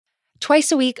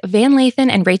Twice a week, Van Lathan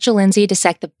and Rachel Lindsay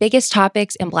dissect the biggest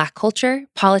topics in Black culture,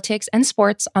 politics, and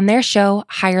sports on their show,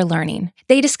 Higher Learning.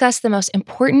 They discuss the most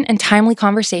important and timely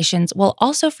conversations while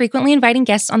also frequently inviting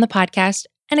guests on the podcast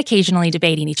and occasionally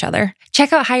debating each other.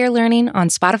 Check out Higher Learning on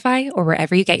Spotify or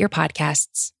wherever you get your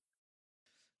podcasts.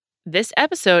 This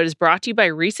episode is brought to you by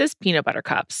Reese's Peanut Butter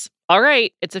Cups. All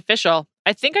right, it's official.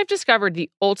 I think I've discovered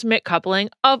the ultimate coupling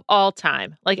of all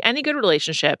time. Like any good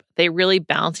relationship, they really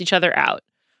balance each other out.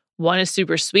 One is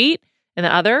super sweet, and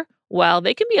the other, well,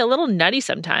 they can be a little nutty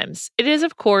sometimes. It is,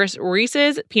 of course,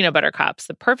 Reese's Peanut Butter Cups,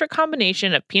 the perfect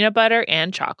combination of peanut butter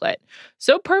and chocolate.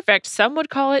 So perfect, some would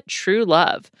call it true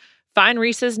love. Find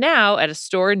Reese's now at a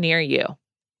store near you.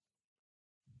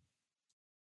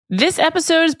 This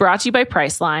episode is brought to you by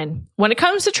Priceline. When it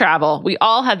comes to travel, we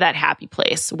all have that happy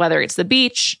place, whether it's the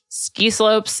beach, ski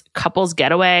slopes, couples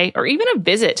getaway, or even a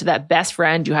visit to that best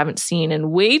friend you haven't seen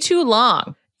in way too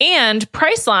long. And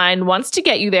Priceline wants to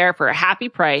get you there for a happy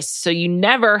price so you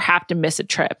never have to miss a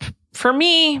trip. For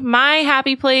me, my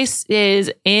happy place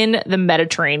is in the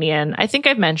Mediterranean. I think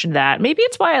I've mentioned that. Maybe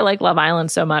it's why I like Love Island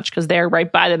so much, because they're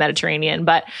right by the Mediterranean.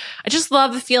 But I just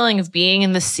love the feeling of being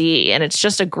in the sea, and it's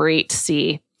just a great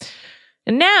sea.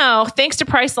 And now, thanks to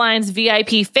Priceline's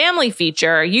VIP family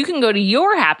feature, you can go to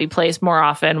your happy place more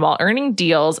often while earning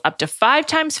deals up to 5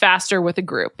 times faster with a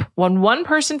group. When one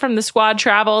person from the squad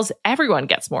travels, everyone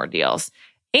gets more deals.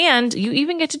 And you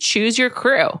even get to choose your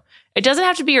crew. It doesn't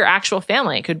have to be your actual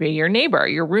family. It could be your neighbor,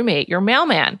 your roommate, your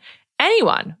mailman,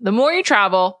 anyone. The more you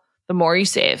travel, the more you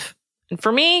save. And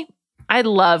for me, I'd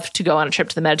love to go on a trip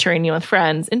to the Mediterranean with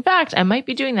friends. In fact, I might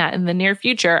be doing that in the near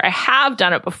future. I have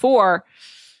done it before,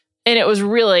 and it was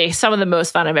really some of the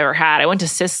most fun I've ever had. I went to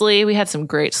Sicily. We had some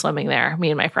great swimming there, me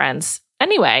and my friends.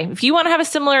 Anyway, if you want to have a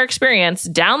similar experience,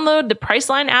 download the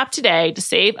Priceline app today to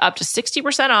save up to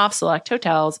 60% off select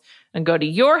hotels and go to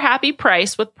your happy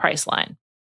price with Priceline.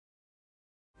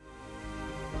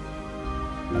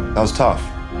 That was tough.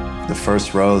 The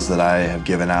first rose that I have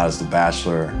given out as The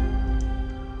Bachelor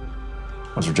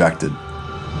was rejected.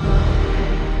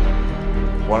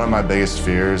 One of my biggest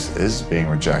fears is being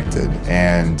rejected,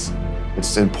 and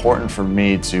it's important for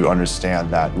me to understand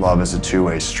that love is a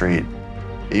two-way street.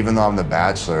 Even though I'm The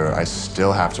Bachelor, I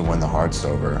still have to win the hearts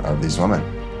over of these women,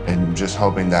 and just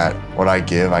hoping that what I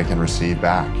give, I can receive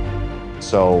back.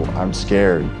 So I'm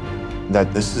scared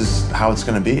that this is how it's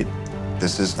going to be.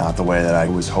 This is not the way that I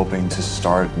was hoping to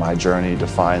start my journey to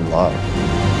find love.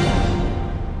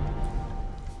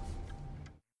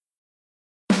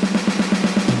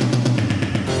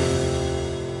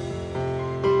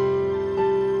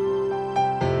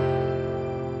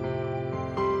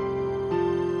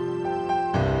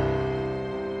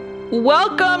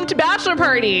 Welcome to Bachelor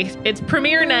Party. It's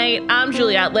premiere night. I'm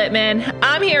Juliette Littman.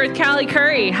 I'm here with Callie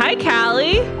Curry. Hi,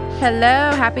 Callie.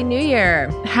 Hello. Happy New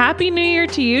Year. Happy New Year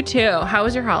to you, too. How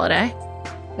was your holiday?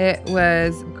 It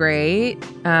was great.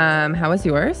 How was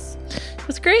yours? It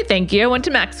was great, thank you. I went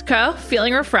to Mexico,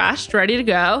 feeling refreshed, ready to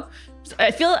go.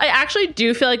 I actually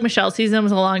do feel like Michelle's season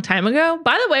was a long time ago.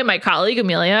 By the way, my colleague,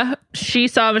 Amelia, she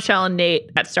saw Michelle and Nate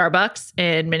at Starbucks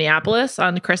in Minneapolis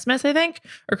on Christmas, I think,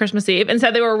 or Christmas Eve, and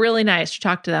said they were really nice. She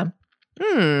talked to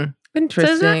them.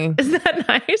 Interesting. So isn't that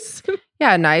nice?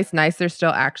 Yeah, nice. They're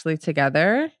still actually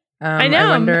together. I know. I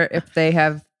wonder if they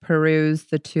have perused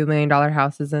the $2 million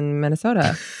houses in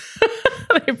Minnesota.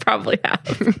 They probably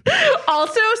have.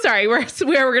 Also, sorry, we're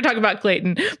going to talk about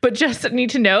Clayton, but just need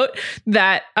to note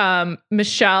that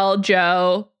Michelle,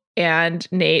 Joe, and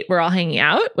Nate were all hanging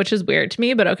out, which is weird to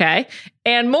me, but okay.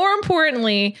 And more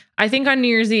importantly, I think on New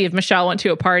Year's Eve, Michelle went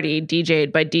to a party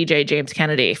DJ'd by DJ James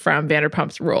Kennedy from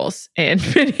Vanderpump Rules in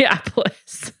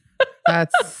Minneapolis.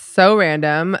 That's so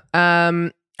random.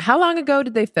 How long ago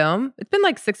did they film? It's been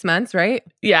like 6 months, right?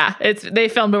 Yeah, they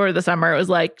filmed over the summer. It was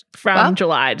like from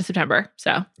July to September.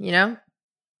 So,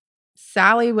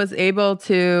 Sally was able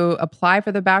to apply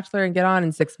for The Bachelor and get on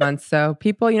in 6 months. So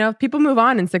people move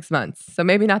on in 6 months. So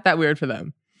maybe not that weird for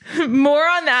them. More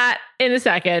on that in a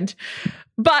second.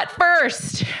 But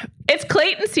first, it's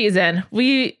Clayton season.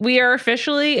 We are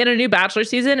officially in a new Bachelor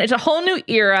season. It's a whole new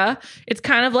era. It's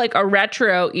kind of like a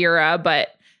retro era, but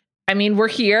I mean, we're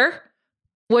here.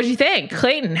 What do you think?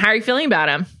 Clayton, how are you feeling about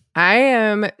him? I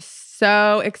am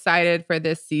so excited for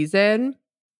this season.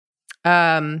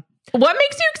 What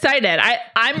makes you excited?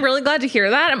 I'm really glad to hear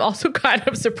that. I'm also kind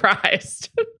of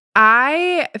surprised.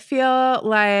 I feel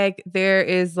like there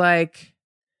is like,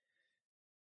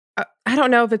 I don't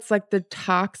know if it's like the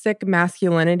toxic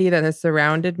masculinity that has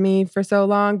surrounded me for so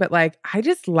long, but like, I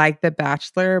just like The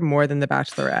Bachelor more than The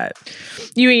Bachelorette.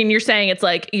 You're saying it's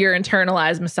like your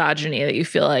internalized misogyny that you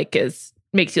feel like is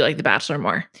makes you like The Bachelor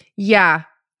more. Yeah.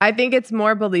 I think it's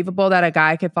more believable that a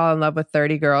guy could fall in love with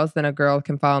 30 girls than a girl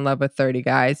can fall in love with 30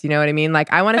 guys. You know what I mean?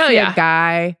 Like, I want to see a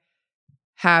guy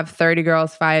have 30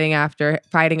 girls fighting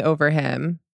over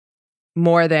him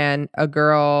more than a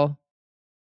girl,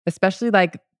 especially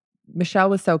like Michelle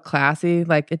was so classy.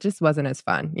 Like, it just wasn't as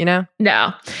fun, you know?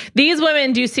 No. These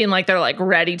women do seem like they're like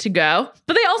ready to go,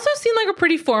 but they also seem like a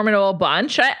pretty formidable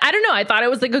bunch. I don't know. I thought it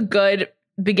was like a good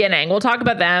beginning. We'll talk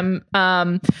about them.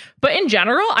 But in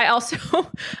general,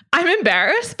 I'm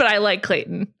embarrassed, but I like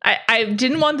Clayton. I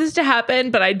didn't want this to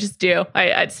happen, but I just do.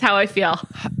 It's how I feel.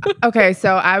 Okay.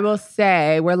 So I will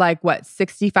say we're like,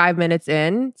 65 minutes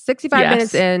in? 65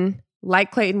 minutes in.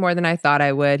 Like Clayton more than I thought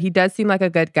I would. He does seem like a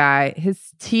good guy. His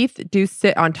teeth do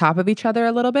sit on top of each other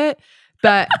a little bit.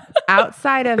 But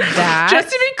outside of that... Just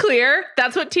to be clear,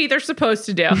 that's what teeth are supposed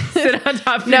to do. Sit on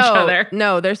top of each other.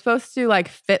 No, they're supposed to like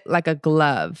fit like a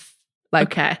glove.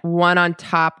 Like one on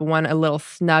top, one a little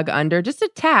snug under. Just a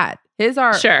tad. His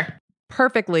are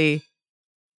perfectly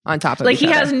on top of each other. Like he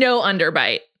has no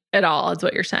underbite at all, is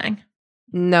what you're saying.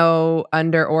 No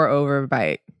under or over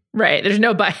bite. Right. There's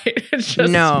no bite. It's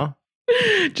just... No.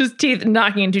 Just teeth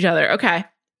knocking into each other. Okay.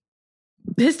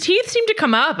 His teeth seem to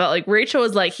come up, but like Rachel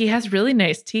was like, he has really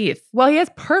nice teeth. Well, he has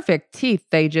perfect teeth.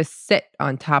 They just sit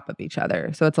on top of each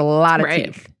other. So it's a lot of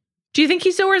teeth. Do you think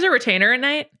he still wears a retainer at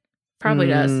night? Probably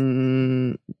does.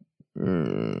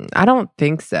 I don't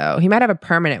think so. He might have a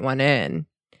permanent one in.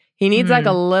 He needs like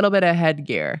a little bit of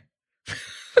headgear.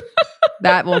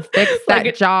 That will fix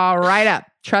that jaw right up.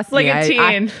 Trust me. Like a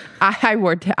teen. I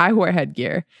wore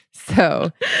headgear.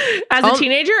 So as a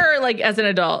teenager or like as an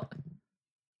adult?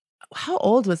 How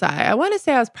old was I? I want to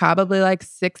say I was probably like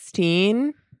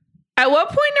 16. At what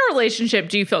point in a relationship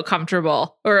do you feel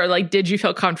comfortable? Or like, did you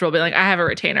feel comfortable being like, I have a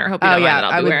retainer. Hope you don't mind that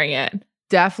I'll be wearing it.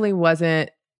 Definitely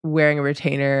wasn't wearing a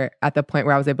retainer at the point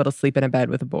where I was able to sleep in a bed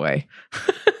with a boy.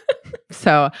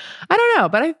 So I don't know,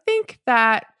 but I think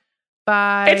that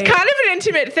it's kind of an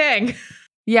intimate thing.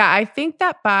 Yeah, I think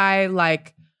that by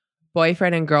like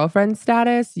boyfriend and girlfriend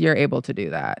status, you're able to do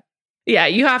that. Yeah,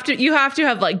 you have to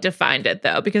have like defined it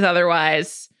though, because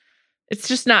otherwise it's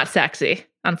just not sexy,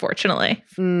 unfortunately.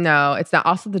 No, it's not.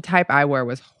 Also, the type I wore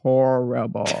was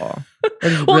horrible.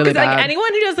 Well, because like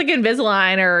anyone who does like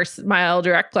Invisalign or Smile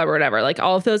Direct Club or whatever, like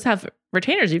all of those have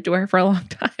retainers you have to wear for a long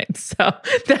time. So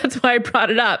that's why I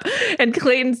brought it up. And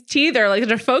Clayton's teeth are like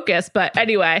a focus. But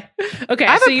anyway, okay.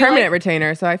 I have a permanent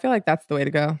retainer, so I feel like that's the way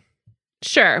to go.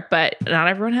 Sure, but not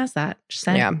everyone has that. Just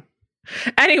saying. Yeah.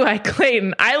 Anyway,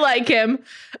 Clayton, I like him.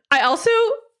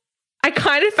 I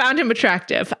kind of found him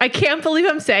attractive. I can't believe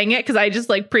I'm saying it because I just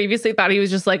like previously thought he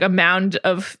was just like a mound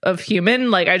of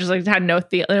human. Like I just like had no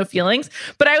feelings.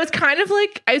 But I was kind of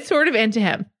like, I was sort of into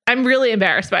him. I'm really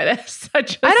embarrassed by this. I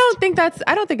don't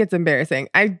think it's embarrassing.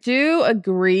 I do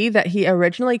agree that he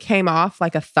originally came off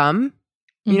like a thumb.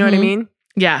 You know what I mean?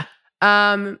 Yeah.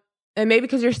 And maybe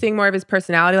because you're seeing more of his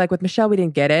personality. Like with Michelle, we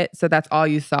didn't get it. So that's all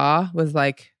you saw was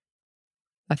like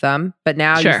a thumb. But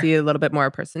now you see a little bit more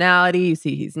personality. You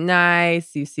see he's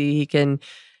nice. You see he can,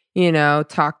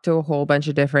 talk to a whole bunch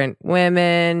of different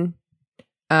women.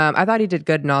 I thought he did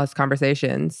good in all his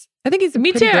conversations. I think he's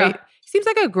great. He seems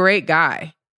like a great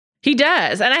guy. He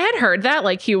does. And I had heard that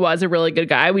like he was a really good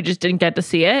guy. We just didn't get to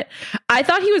see it. I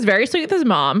thought he was very sweet with his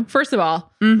mom. First of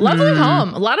all, lovely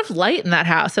home. A lot of light in that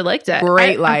house. I liked it.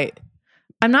 Great light.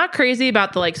 I'm not crazy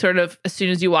about the like sort of as soon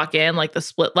as you walk in, like the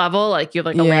split level, like you have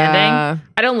like a landing.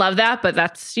 I don't love that, but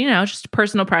that's, just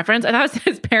personal preference. I thought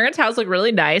his parents' house looked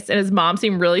really nice and his mom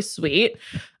seemed really sweet.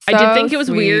 I did think it was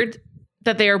weird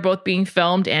that they were both being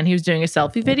filmed and he was doing a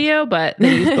selfie video, but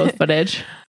they used both footage.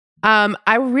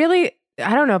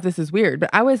 I don't know if this is weird,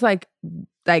 but I was like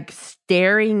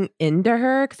staring into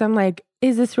her because I'm like,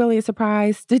 is this really a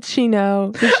surprise? Did she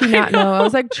know? Did she not know? I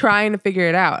was like trying to figure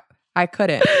it out. I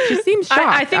couldn't. She seems shocked.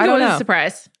 I think it was a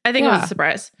surprise. I think it was a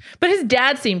surprise. But his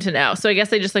dad seemed to know. So I guess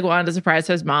they just like wanted to surprise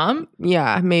his mom.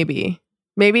 Yeah, maybe.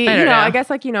 Maybe, I guess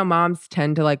like, moms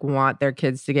tend to like want their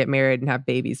kids to get married and have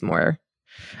babies more.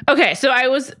 Okay, so I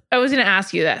was going to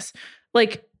ask you this.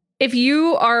 Like, if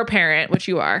you are a parent, which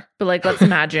you are, but like, let's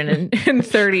imagine in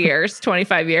 30 years,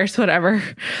 25 years, whatever,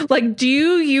 like, do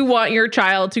you want your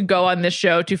child to go on this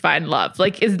show to find love?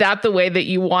 Like, is that the way that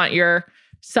you want your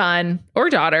son or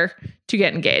daughter to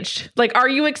get engaged? Like, are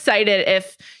you excited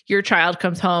if your child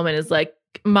comes home and is like,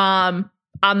 Mom,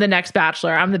 I'm the next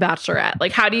Bachelor, I'm the Bachelorette?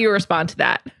 Like, how do you respond to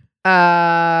that?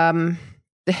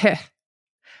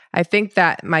 I think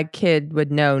that my kid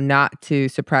would know not to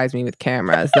surprise me with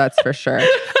cameras. That's for sure.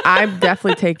 I'm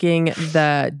definitely taking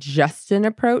the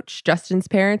Justin's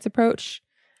parents' approach.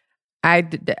 I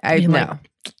know.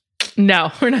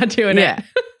 No, we're not doing it.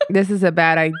 This is a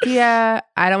bad idea.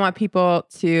 I don't want people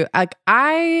to like,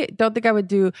 I don't think I would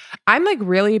do, I'm like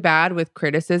really bad with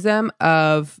criticism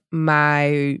of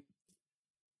my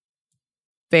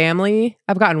family.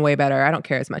 I've gotten way better. I don't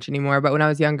care as much anymore. But when I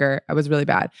was younger, I was really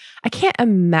bad. I can't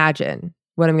imagine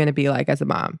what I'm going to be like as a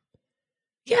mom.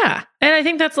 Yeah. And I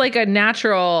think that's like a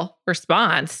natural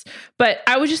response. But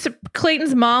I was just,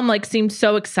 Clayton's mom like seemed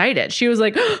so excited. She was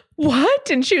like, what?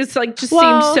 And she was like, just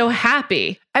seemed so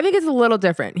happy. I think it's a little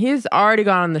different. He's already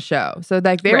gone on the show. So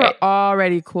like they were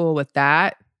already cool with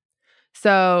that.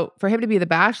 So for him to be the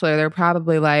Bachelor, they're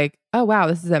probably like, oh, wow,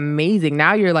 this is amazing.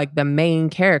 Now you're like the main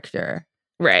character.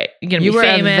 Right. You're going to be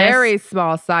famous. famous. You were a very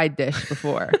small side dish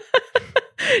before.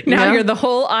 Now you're the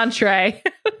whole entree.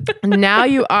 Now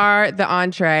you are the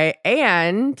entree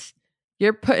and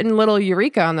you're putting little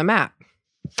Eureka on the map.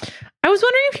 I was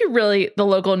wondering if the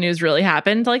local news really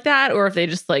happened like that or if they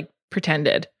just like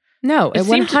pretended. No, it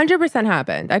 100%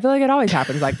 happened. I feel like it always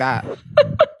happens like that.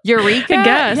 Eureka? I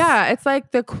guess. Yeah, it's like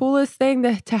the coolest thing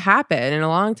to happen in a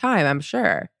long time, I'm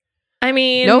sure. I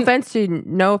mean, no offense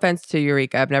to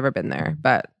Eureka. I've never been there,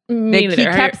 but he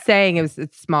kept saying it's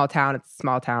small town. It's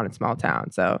small town. It's small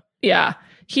town. So yeah,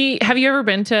 have you ever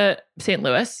been to St.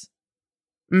 Louis?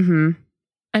 Mm-hmm.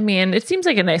 I mean, it seems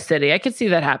like a nice city. I could see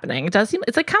that happening. It does seem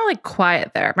it's like kind of like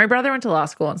quiet there. My brother went to law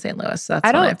school in St. Louis. So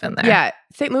that's why I've been there. Yeah,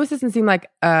 St. Louis doesn't seem like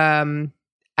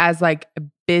as like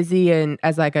busy and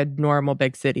as like a normal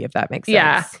big city, if that makes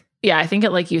sense. Yeah. I think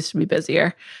it like used to be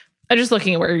busier. I'm just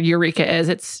looking at where Eureka is.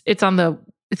 It's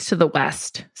to the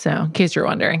west. So in case you're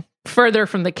wondering, further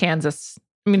from the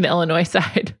the Illinois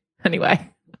side. Anyway,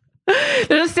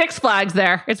 there's a Six Flags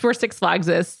there. It's where Six Flags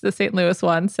is, the St. Louis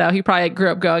one. So he probably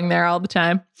grew up going there all the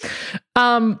time.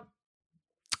 I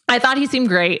thought he seemed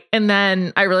great. And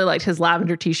then I really liked his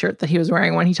lavender t-shirt that he was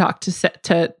wearing when he talked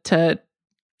to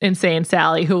Insane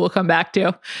Sally, who we'll come back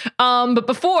to. But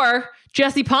before,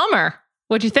 Jesse Palmer,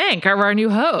 what'd you think of our new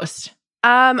host?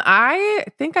 I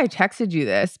think I texted you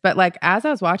this, but like as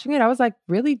I was watching it, I was like,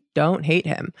 really don't hate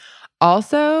him.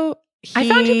 Also, I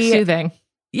found him soothing.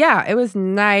 Yeah, it was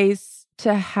nice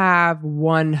to have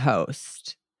one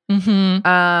host.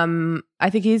 Mm-hmm. I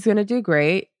think he's gonna do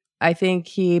great. I think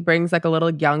he brings like a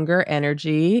little younger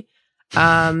energy.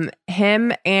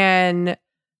 Him and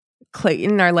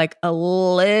Clayton are like a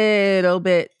little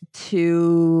bit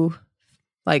too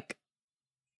like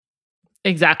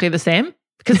exactly the same.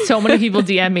 Because so many people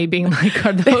DM me being like,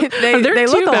 are there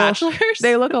two bachelors?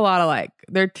 They look a lot alike.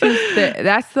 They're too thick.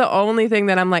 That's the only thing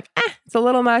that I'm like, it's a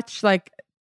little much, like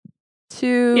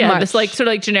too much. Yeah, this like sort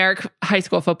of like generic high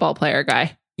school football player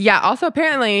guy. Yeah. Also,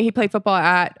 apparently he played football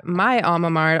at my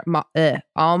alma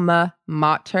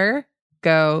mater.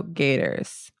 Go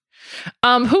Gators.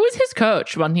 Who was his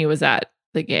coach when he was at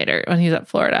the Gator, when he was at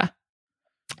Florida?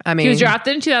 I mean, he was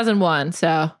drafted in 2001.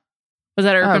 So was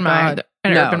that Urban Meyer?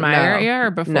 Urban Meyer area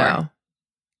or before? No,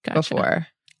 gotcha. Before.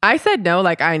 I said no,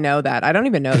 like I know that. I don't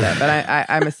even know that, but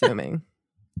I'm assuming.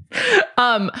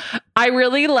 I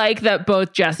really like that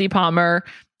both Jesse Palmer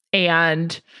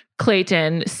and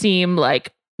Clayton seem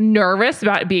like nervous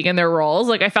about being in their roles.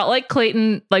 Like I felt like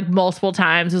Clayton like multiple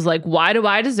times was like, why do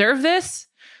I deserve this?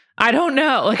 I don't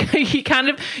know. Like he kind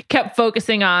of kept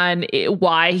focusing on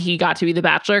why he got to be the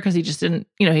Bachelor because he just didn't,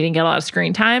 he didn't get a lot of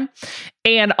screen time.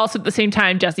 And also at the same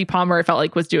time, Jesse Palmer felt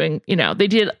like was doing, they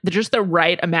did just the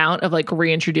right amount of like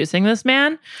reintroducing this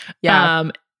man. Yeah.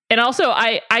 And also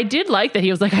I did like that he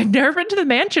was like, I've never been to the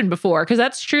mansion before. Cause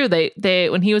that's true. They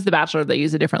when he was the Bachelor, they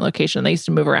used a different location. They used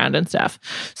to move around and stuff.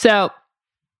 So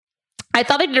I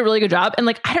thought they did a really good job. And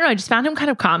like, I don't know, I just found him kind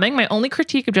of calming. My only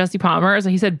critique of Jesse Palmer is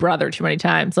that he said brother too many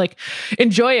times. Like,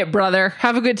 enjoy it, brother.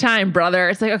 Have a good time, brother.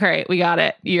 It's like, okay, we got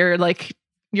it. You're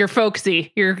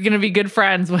folksy. You're going to be good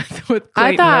friends with Clayton.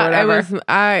 I thought it was,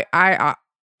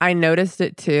 I noticed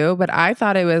it too, but I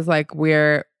thought it was like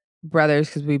we're brothers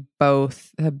because we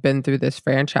both have been through this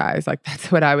franchise. Like,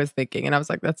 that's what I was thinking. And I was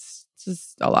like, that's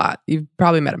just a lot. You've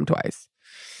probably met him twice.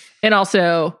 And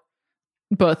also,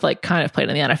 both like kind of played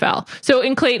in the NFL. So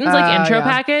in Clayton's intro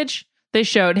package, they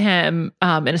showed him in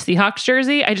a Seahawks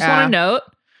jersey. I just want to note,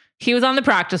 he was on the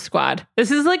practice squad. This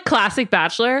is like classic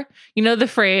Bachelor. You know the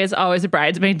phrase, always a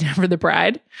bridesmaid, never the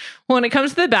bride? When it comes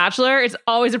to the Bachelor, it's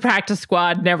always a practice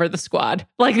squad, never the squad.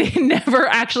 Like they never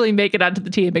actually make it onto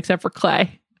the team except for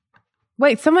Clay.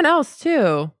 Wait, someone else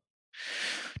too.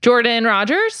 Jordan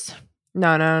Rogers?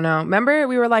 No. Remember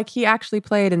we were like, he actually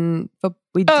played in...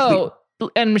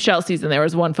 And Michelle's season, there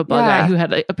was one football guy who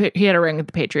had a ring with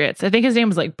the Patriots. I think his name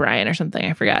was like Brian or something.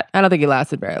 I forgot. I don't think he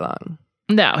lasted very long.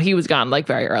 No, he was gone like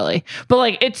very early. But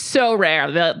like it's so rare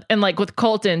that, and like with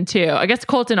Colton too. I guess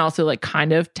Colton also like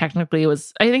kind of technically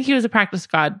was, I think he was a practice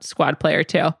squad player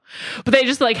too. But they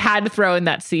just like had to throw in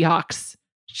that Seahawks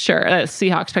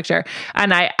Seahawks picture.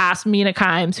 And I asked Mina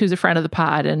Kimes, who's a friend of the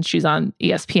pod, and she's on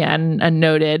ESPN, a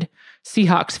noted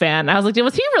Seahawks fan. I was like,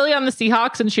 was he really on the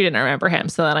Seahawks? And she didn't remember him.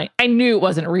 So then I knew it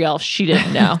wasn't real. She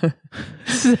didn't know.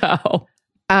 So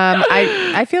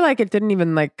I feel like it didn't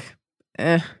even like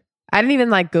I didn't even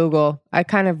like Google. I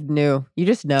kind of knew. You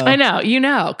just know. I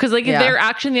know, because like if they're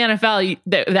actually in the NFL,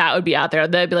 that would be out there.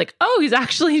 They'd be like, oh, he's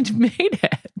actually made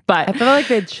it. But I feel like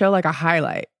they'd show like a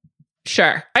highlight.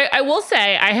 Sure. I will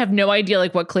say I have no idea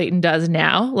like what Clayton does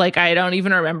now. Like I don't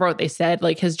even remember what they said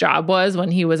like his job was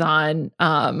when he was on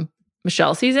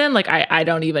Michelle's season. Like I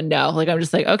don't even know. Like I'm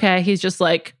just like, okay, he's just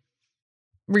like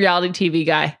reality TV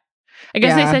guy. I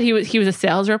guess they said he was a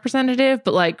sales representative,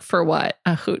 but like for what?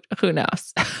 Who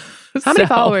knows? How many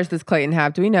followers does Clayton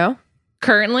have? Do we know?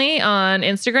 Currently on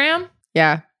Instagram?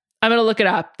 Yeah. I'm going to look it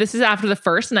up. This is after the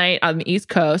first night on the East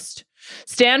Coast.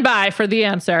 Stand by for the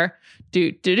answer.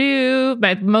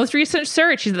 My most recent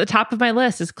search, he's at the top of my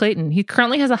list, is Clayton. He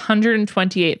currently has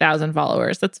 128,000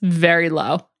 followers. That's very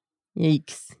low.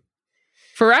 Yikes.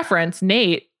 For reference,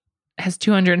 Nate has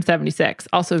 276.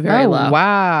 Also very low.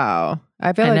 Wow.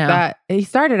 I feel like that. He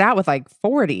started out with like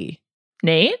 40.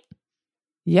 Nate?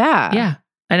 Yeah. Yeah.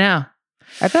 I know.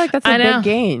 I feel like that's a big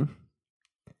gain.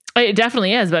 It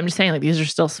definitely is, but I'm just saying like these are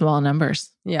still small numbers.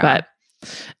 Yeah. But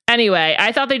anyway,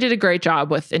 I thought they did a great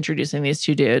job with introducing these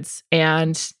two dudes,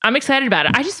 and I'm excited about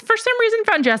it. I just, for some reason,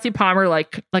 found Jesse Palmer,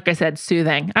 like I said,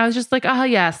 soothing. I was just like, oh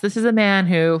yes, this is a man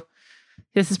who,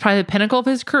 this is probably the pinnacle of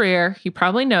his career. He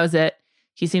probably knows it.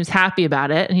 He seems happy about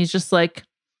it, and he's just like,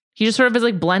 he just sort of is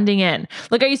like blending in.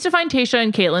 Like I used to find Tayshia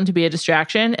and Caitlyn to be a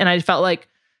distraction, and I felt like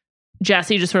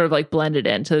Jesse just sort of like blended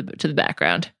into the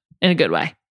background in a good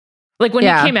way. Like when he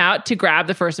came out to grab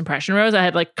the first impression rose, I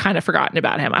had like kind of forgotten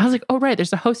about him. I was like, oh right,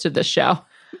 there's a host of this show.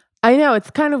 I know,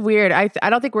 it's kind of weird. I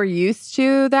don't think we're used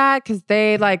to that because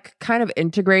they like kind of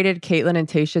integrated Caitlyn and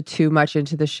Tayshia too much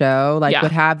into the show. Like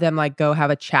would have them like go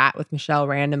have a chat with Michelle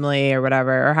randomly or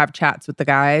whatever, or have chats with the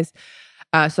guys.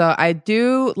 So I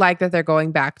do like that they're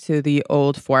going back to the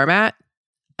old format.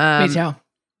 Me too.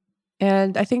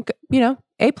 And I think,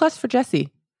 A+ for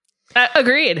Jesse.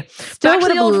 Agreed. Still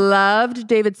would have loved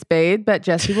David Spade, but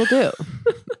Jesse will do.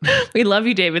 We love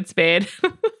you, David Spade.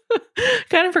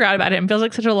 Kind of forgot about him. Feels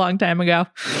like such a long time ago.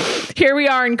 Here we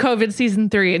are in COVID season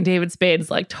 3, and David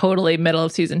Spade's like totally middle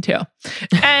of season 2.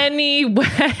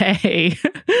 Anyway,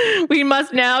 we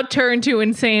must now turn to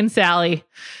Insane Sally.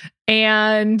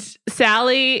 And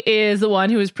Sally is the one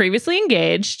who was previously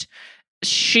engaged.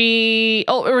 It's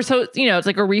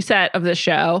like a reset of the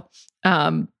show.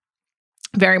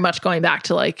 Very much going back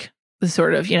to like the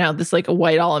sort of, this like a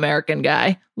white all-American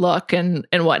guy look and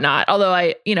whatnot. Although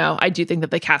I do think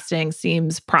that the casting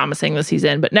seems promising this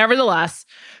season, but nevertheless,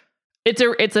 it's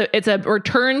a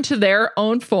return to their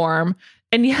own form,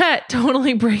 and yet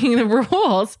totally breaking the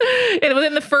rules. And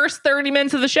within the first 30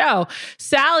 minutes of the show,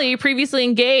 Sally, previously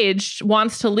engaged,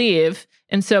 wants to leave.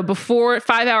 And so 5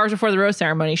 hours before the rose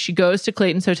ceremony, she goes to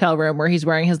Clayton's hotel room where he's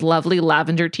wearing his lovely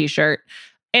lavender t-shirt.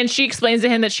 And she explains to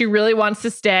him that she really wants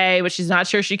to stay, but she's not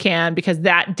sure she can because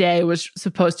that day was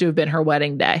supposed to have been her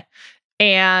wedding day.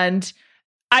 And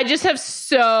I just have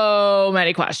so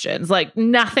many questions. Like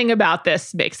nothing about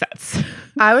this makes sense.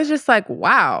 I was just like,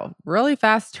 wow, really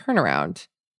fast turnaround.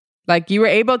 Like you were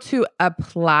able to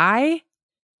apply,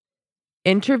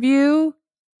 interview,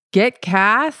 get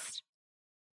cast,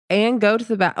 and go to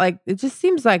the back. Like it just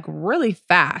seems like really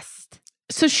fast.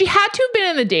 So she had to have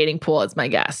been in the dating pool, is my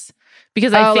guess.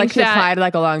 Because I think like she applied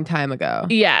like a long time ago.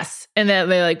 Yes. And then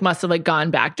they like must have like gone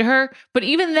back to her. But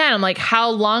even then, I'm like, how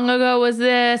long ago was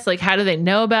this? Like, how do they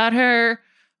know about her?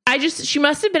 She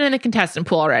must have been in the contestant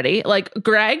pool already. Like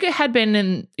Greg had been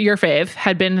in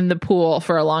the pool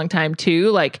for a long time too.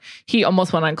 Like he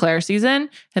almost went on Claire's season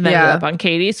and then ended up on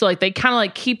Katie. So like they kind of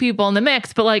like keep people in the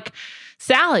mix. But like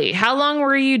Sally, how long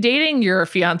were you dating your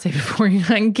fiance before you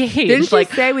got engaged? Didn't she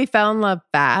say we fell in love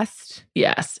fast?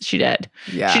 Yes, she did.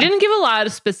 Yeah. She didn't give a lot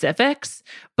of specifics,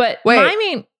 but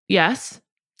yes.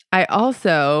 I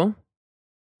also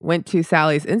went to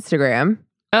Sally's Instagram.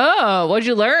 Oh, what'd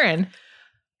you learn?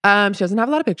 She doesn't have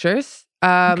a lot of pictures.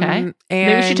 Okay. And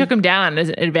maybe she took them down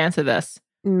in advance of this.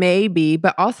 Maybe,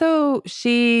 but also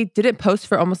she didn't post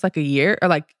for almost like a year or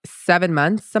like 7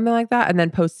 months, something like that, and then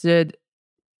posted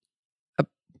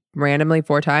randomly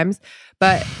 4 times.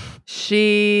 But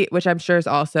which I'm sure is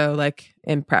also like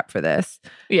in prep for this.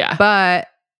 Yeah. But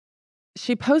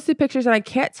she posted pictures and I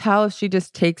can't tell if she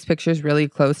just takes pictures really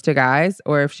close to guys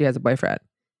or if she has a boyfriend.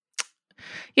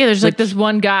 Yeah, there's like this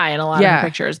one guy in a lot of her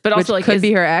pictures, but also like could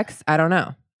be her ex. I don't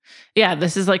know. Yeah,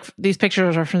 this is like these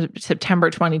pictures are from September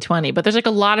 2020, but there's like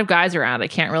a lot of guys around. I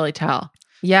can't really tell.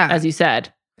 Yeah, as you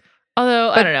said.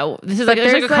 Although I don't know, this is like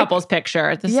there's like a couple's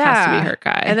picture. This has to be her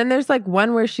guy. And then there's like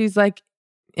one where she's like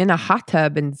in a hot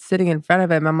tub and sitting in front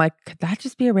of him. I'm like, could that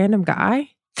just be a random guy?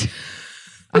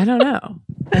 I don't know.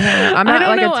 I'm not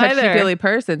like a touchy-feely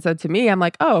person. So to me, I'm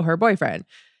like, oh, her boyfriend.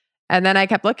 And then I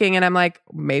kept looking and I'm like,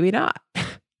 maybe not.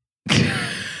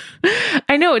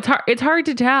 I know it's hard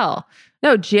to tell.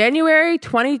 No, January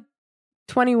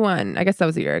 2021. I guess that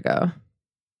was a year ago.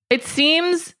 It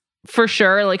seems for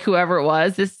sure like whoever it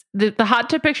was, the hot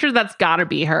tub picture, that's gotta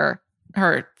be her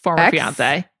former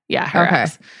fiance. Yeah, her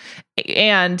ex.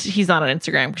 And he's not on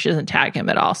Instagram because she doesn't tag him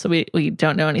at all. So we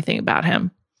don't know anything about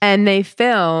him. And they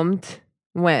filmed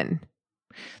when?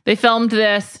 They filmed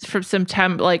this from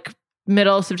September, like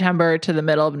middle of September to the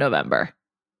middle of November.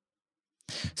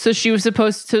 So she was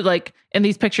supposed to like, and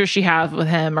these pictures she has with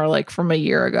him are like from a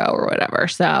year ago or whatever.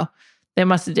 So they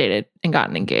must have dated and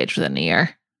gotten engaged within a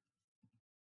year.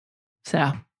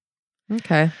 So.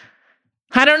 Okay.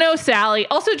 I don't know, Sally.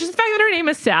 Also, just the fact that her name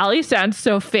is Sally sounds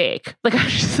so fake. Like, I'm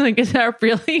just like, is that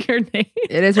really your name?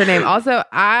 It is her name. Also,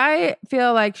 I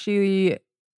feel like she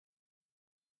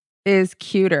is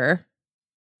cuter,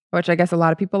 which I guess a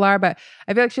lot of people are, but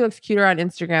I feel like she looks cuter on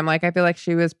Instagram. Like, I feel like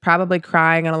she was probably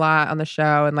crying a lot on the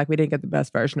show, and like we didn't get the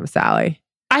best version of Sally.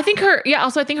 I think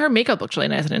I think her makeup looks really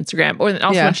nice on Instagram. Or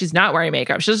also when she's not wearing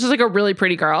makeup. She's just like a really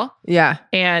pretty girl. Yeah.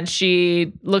 And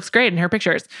she looks great in her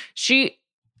pictures.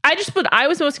 What I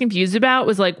was most confused about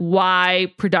was like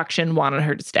why production wanted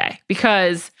her to stay.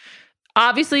 Because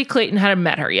obviously Clayton hadn't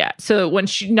met her yet. So when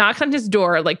she knocks on his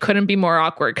door, like couldn't be more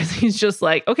awkward because he's just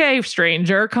like, okay,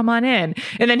 stranger, come on in.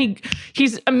 And then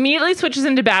he's immediately switches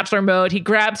into bachelor mode. He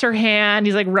grabs her hand.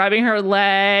 He's like rubbing her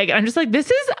leg. And I'm just like,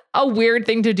 this is a weird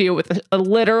thing to do with a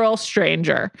literal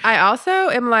stranger. I also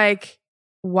am like,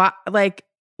 why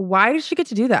did she get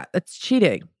to do that? That's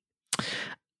cheating.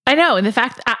 I know. And the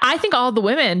fact, I think all the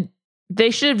women, they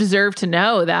should have deserved to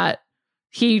know that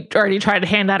he already tried to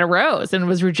hand out a rose and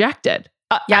was rejected.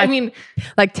 I mean,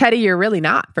 like Teddy, you're really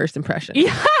not first impression.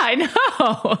 Yeah, I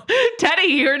know.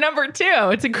 Teddy, you're number 2.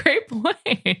 It's a great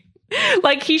point.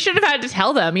 Like he should have had to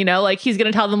tell them, like he's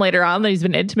going to tell them later on that he's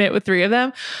been intimate with 3 of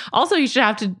them. Also, he should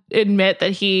have to admit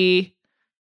that he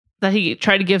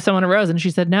tried to give someone a rose and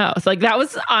she said no. It's like, that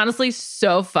was honestly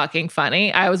so fucking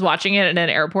funny. I was watching it in an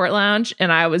airport lounge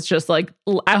and I was just like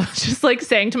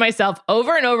saying to myself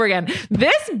over and over again,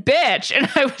 this bitch. And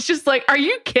I was just like, are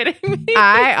you kidding me?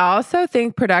 I also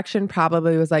think production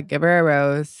probably was like, give her a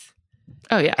rose.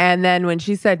 Oh yeah. And then when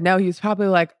she said no, he was probably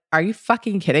like, are you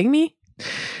fucking kidding me?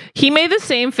 He made the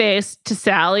same face to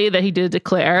Sally that he did to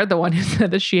Claire, the one who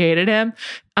said that she hated him,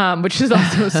 which is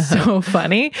also so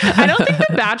funny. I don't think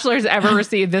The Bachelor's ever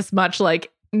received this much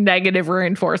like negative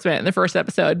reinforcement in the first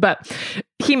episode, but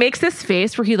he makes this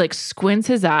face where he like squints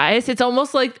his eyes. It's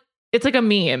almost like, it's like a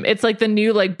meme. It's like the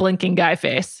new like blinking guy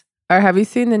face. Or have you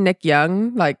seen the Nick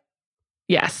Young? Like,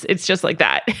 yes, it's just like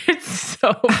that. It's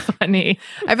so funny.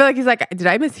 I feel like he's like, did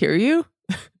I mishear you?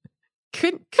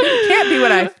 Can't be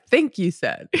what I think you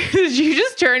said. Did you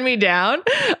just turn me down?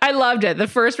 I loved it. The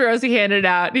first rose he handed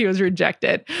out, he was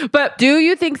rejected. But do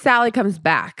you think Sally comes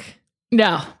back?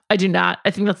 No, I do not.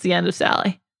 I think that's the end of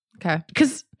Sally. Okay.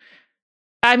 Because,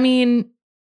 I mean,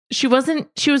 she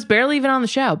was barely even on the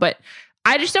show, but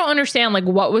I just don't understand like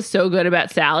what was so good about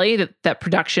Sally that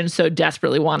production so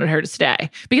desperately wanted her to stay.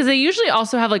 Because they usually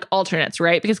also have like alternates,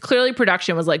 right? Because clearly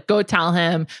production was like, go tell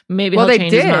him, maybe he'll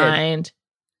change his mind.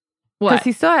 Because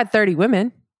he still had 30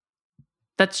 women.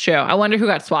 That's true. I wonder who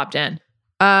got swapped in.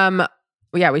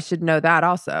 Yeah, we should know that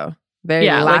also. Very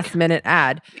last minute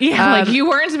ad. Yeah, like you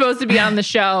weren't supposed to be on the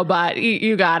show, but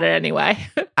you got it anyway.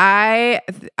 I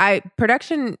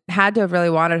production had to have really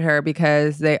wanted her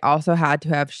because they also had to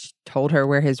have told her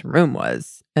where his room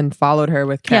was and followed her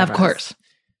with cameras. Yeah,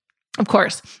 of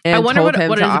course. And I wonder what it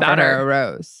is about her. A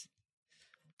rose.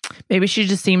 Maybe she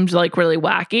just seemed like really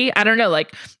wacky. I don't know.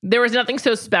 Like there was nothing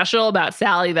so special about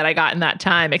Sally that I got in that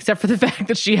time, except for the fact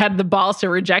that she had the balls to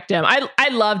reject him. I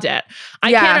loved it.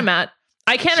 I can't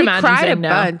imagine cried saying a no.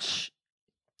 Bunch.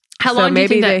 How long do you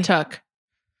think that took?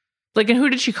 Like, and who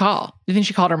did she call? Do you think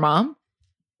she called her mom?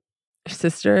 Her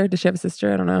sister? Does she have a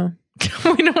sister? I don't know.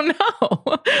 We don't know.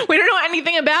 We don't know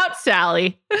anything about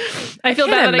Sally. I feel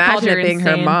bad that I called her being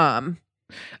insane. Her mom.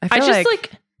 I just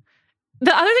like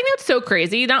the other thing that's so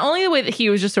crazy. Not only the way that he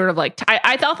was just sort of like,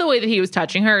 I thought the way that he was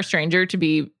touching her, a stranger, to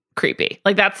be creepy.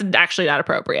 Like that's actually not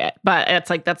appropriate. But it's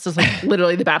like that's just like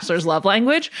literally the Bachelor's love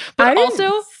language. But I also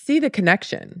didn't see the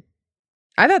connection.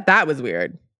 I thought that was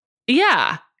weird.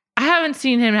 yeah. I haven't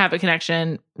seen him have a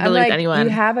connection really with anyone. You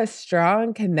have a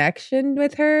strong connection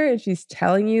with her and she's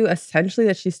telling you essentially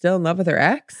that she's still in love with her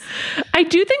ex. I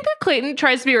do think that Clayton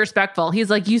tries to be respectful. He's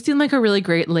like, you seem like a really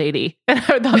great lady. And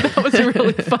I thought that was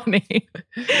really funny.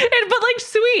 But like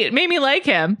sweet. It made me like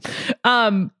him.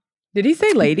 Did he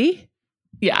say lady?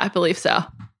 Yeah, I believe so.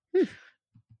 I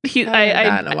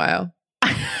haven't in a while.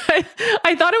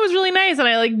 I thought it was really nice and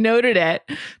I like noted it.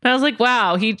 And I was like,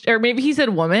 wow, or maybe he said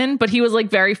woman, but he was like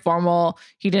very formal.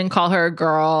 He didn't call her a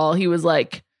girl. He was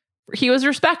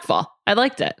respectful. I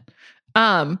liked it.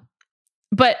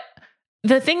 But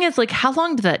the thing is like, how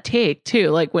long did that take too?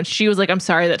 Like when she was like, I'm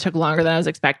sorry that took longer than I was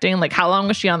expecting. Like how long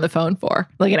was she on the phone for?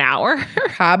 Like an hour?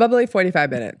 Probably 45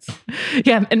 minutes.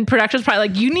 Yeah. And production's probably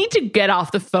like, you need to get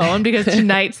off the phone because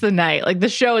tonight's the night. Like the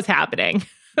show is happening.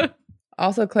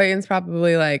 Also, Clayton's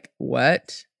probably like,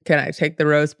 what? Can I take the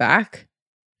rose back?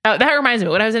 Oh, that reminds me.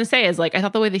 What I was going to say is like, I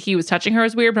thought the way that he was touching her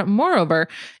was weird. But moreover,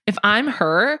 if I'm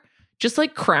her, just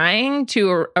like crying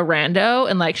to a rando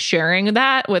and like sharing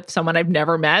that with someone I've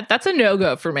never met, that's a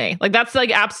no-go for me. Like, that's like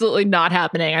absolutely not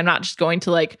happening. I'm not just going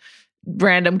to like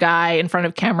random guy in front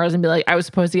of cameras and be like, I was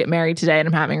supposed to get married today and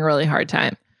I'm having a really hard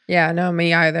time. Yeah, no,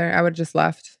 me either. I would have just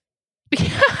left.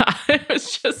 Yeah, it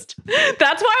was just,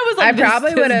 that's why I was like, I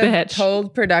probably would have bitch.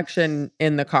 told production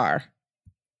in the car.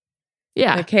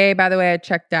 Yeah. Like, hey, by the way, I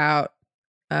checked out.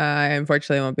 I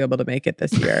unfortunately won't be able to make it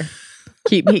this year.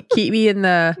 keep me in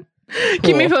the pool.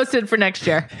 Keep me posted for next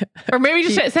year. Or maybe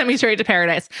just send me straight to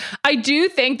Paradise. I do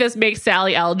think this makes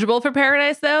Sally eligible for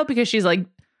Paradise though, because she's like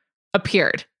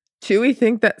appeared. Do we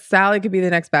think that Sally could be the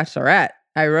next Bachelorette?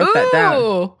 I wrote that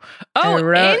down. Oh,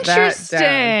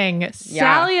 interesting. Yeah.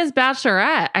 Sally as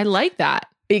Bachelorette. I like that.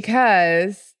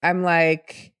 Because I'm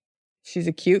like, she's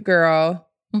a cute girl.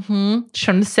 Mm-hmm. She's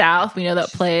from the South. We know that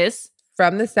plays.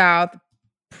 From the South.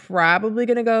 Probably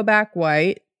going to go back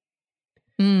white.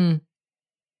 Mm.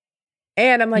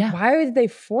 And I'm like, why would they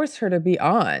force her to be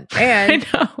on? And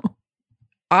I know.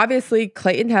 Obviously,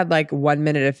 Clayton had like 1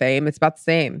 minute of fame. It's about the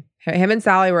same. Him and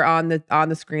Sally were on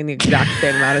the screen the exact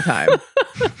same amount of time.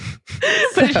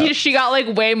 But she got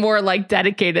like way more like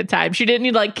dedicated time. She didn't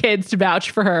need like kids to vouch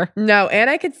for her. No, and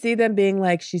I could see them being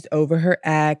like, she's over her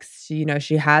ex. She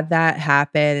had that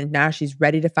happen and now she's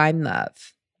ready to find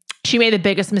love. She made the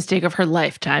biggest mistake of her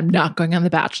lifetime, not going on The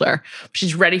Bachelor.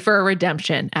 She's ready for a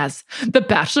redemption as the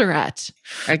Bachelorette.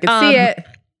 I could see it.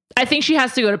 I think she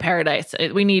has to go to Paradise.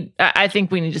 I think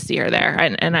we need to see her there.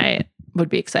 And I would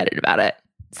be excited about it.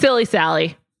 Silly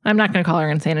Sally. I'm not going to call her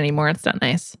insane anymore. It's not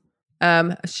nice.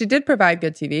 She did provide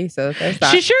good TV, so there's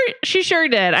that. She sure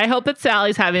did. I hope that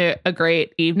Sally's having a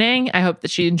great evening. I hope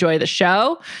that she enjoyed the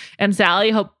show. And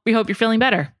Sally, we hope you're feeling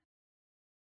better.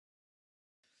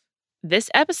 This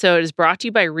episode is brought to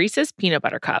you by Reese's Peanut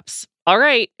Butter Cups. All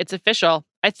right, it's official.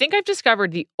 I think I've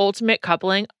discovered the ultimate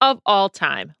coupling of all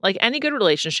time. Like any good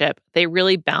relationship, they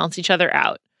really balance each other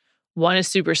out. One is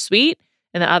super sweet,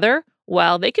 and the other,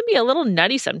 well, they can be a little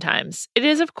nutty sometimes. It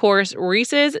is, of course,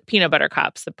 Reese's Peanut Butter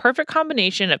Cups, the perfect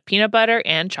combination of peanut butter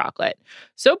and chocolate.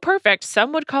 So perfect,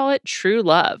 some would call it true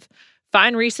love.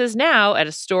 Find Reese's now at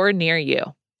a store near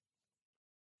you.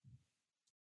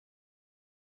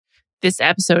 This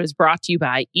episode is brought to you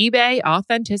by eBay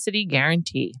Authenticity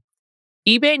Guarantee.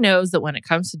 eBay knows that when it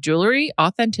comes to jewelry,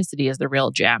 authenticity is the real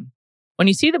gem. When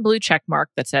you see the blue check mark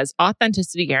that says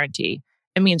Authenticity Guarantee,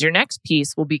 it means your next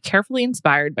piece will be carefully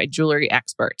inspired by jewelry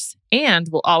experts and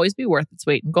will always be worth its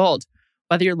weight in gold.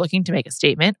 Whether you're looking to make a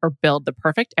statement or build the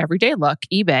perfect everyday look,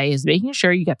 eBay is making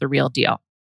sure you get the real deal.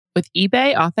 With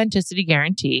eBay Authenticity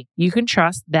Guarantee, you can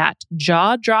trust that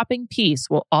jaw-dropping piece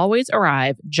will always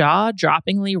arrive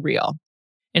jaw-droppingly real.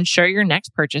 Ensure your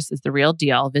next purchase is the real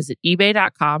deal. Visit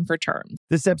ebay.com for terms.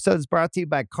 This episode is brought to you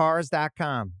by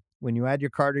Cars.com. When you add your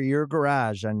car to your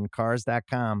garage on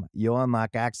Cars.com, you'll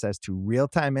unlock access to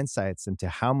real-time insights into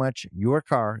how much your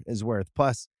car is worth.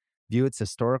 Plus, view its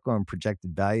historical and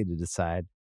projected value to decide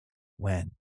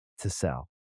when to sell.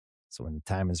 So when the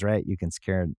time is right, you can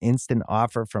secure an instant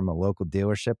offer from a local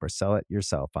dealership or sell it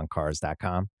yourself on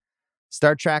Cars.com.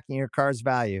 Start tracking your car's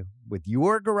value with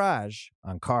your garage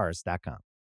on Cars.com.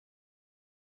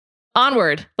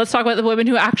 Onward. Let's talk about the women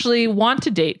who actually want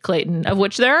to date Clayton, of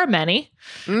which there are many.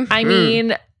 Mm-hmm. I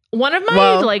mean, one of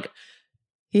my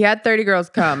he had 30 girls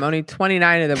come. Only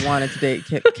 29 of them wanted to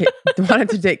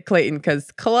date Clayton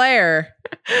because Claire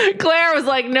was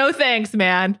like, no thanks,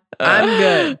 man. I'm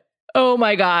good. Oh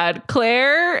my God.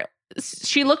 Claire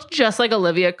she looked just like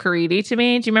Olivia Caridi to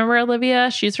me. Do you remember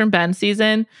Olivia? She's from Ben's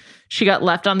season. She got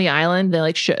left on the island. They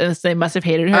like they must have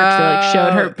hated her because they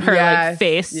like showed her like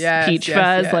face, peach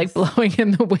fuzz, like blowing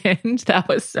in the wind. That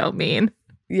was so mean.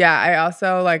 Yeah, I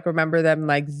also like remember them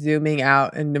like zooming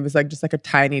out, and it was like just like a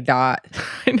tiny dot.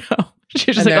 I know.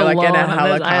 She was just like alone in a on this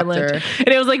helicopter, island. And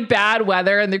it was like bad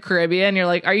weather in the Caribbean. You're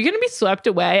like, are you going to be swept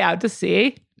away out to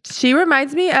sea? She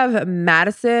reminds me of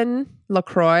Madison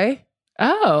LaCroix.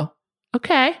 Oh,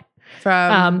 okay.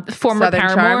 From former Southern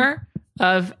Paramore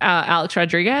of Alex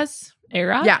Rodriguez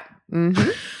era. Yeah. Mm-hmm.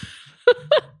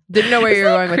 Didn't know where you were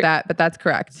going with that, but that's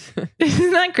correct.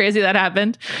 Isn't that crazy that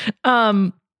happened?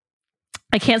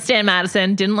 I can't stand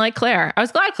Madison. Didn't like Claire. I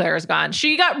was glad Claire was gone.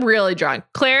 She got really drunk.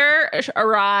 Claire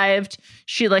arrived.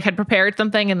 She like had prepared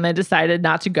something and then decided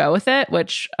not to go with it,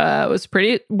 which was a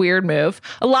pretty weird move.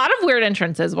 A lot of weird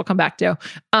entrances we'll come back to.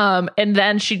 And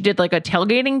then she did like a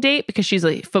tailgating date because she's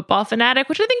a football fanatic,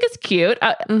 which I think is cute.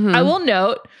 I will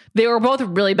note they were both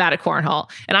really bad at cornhole.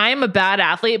 And I am a bad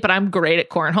athlete, but I'm great at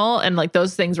cornhole. And like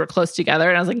those things were close together.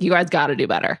 And I was like, you guys got to do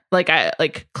better.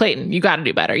 Like Clayton, you got to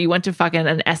do better. You went to fucking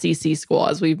an SEC school,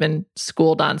 as we've been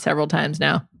schooled on several times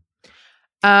now.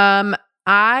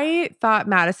 I thought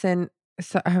Madison.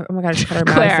 Oh my God, I just called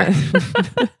her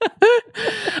Madison.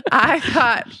 I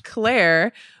thought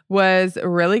Claire was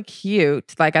really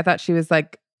cute. Like I thought she was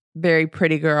like very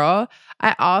pretty girl.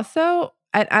 I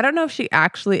don't know if she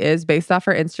actually is based off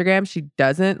her Instagram. She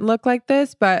doesn't look like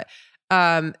this, but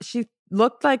she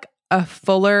looked like a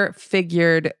fuller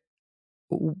figured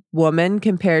woman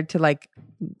compared to like,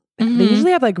 they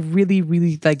usually have like really,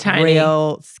 really like tiny,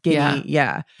 real skinny.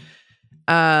 Yeah.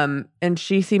 And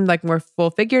she seemed like more full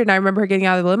figured. And I remember her getting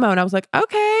out of the limo and I was like,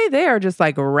 okay, they are just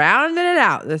like rounding it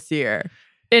out this year.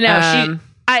 You know,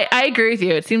 I agree with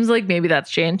you. It seems like maybe that's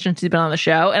changed since she's been on the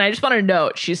show. And I just want to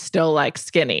note she's still like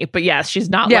skinny, but yes, she's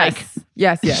not like.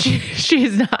 Yes.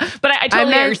 She's not. But I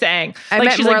totally get what you're saying. I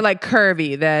meant she's more like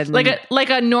curvy than like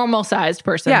a normal sized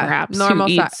person, perhaps. Normal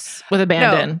who eats with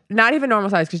abandon. No, not even normal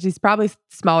size because she's probably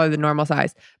smaller than normal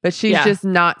size, but she's just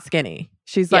not skinny.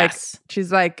 She's like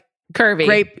curvy.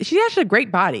 Great. She has a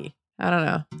great body. I don't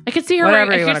know. I could see her.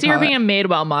 I could see her being a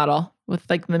Madewell model with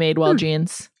like the Madewell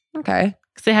jeans. Okay.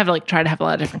 Because they have to like try to have a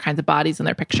lot of different kinds of bodies in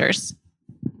their pictures.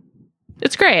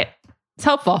 It's great. It's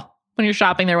helpful when you're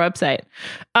shopping their website.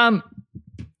 And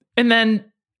then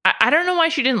I don't know why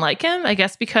she didn't like him. I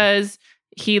guess because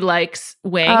he likes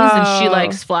wings and she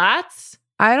likes flats.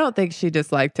 I don't think she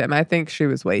disliked him. I think she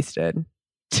was wasted.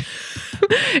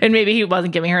 And maybe he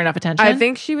wasn't giving her enough attention. I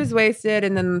think she was wasted,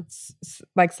 and then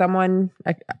like someone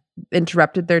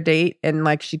interrupted their date, and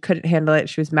like she couldn't handle it.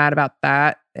 She was mad about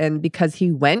that, and because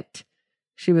he went,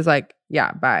 she was like,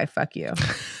 "Yeah, bye, fuck you."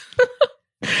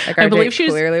 Like our date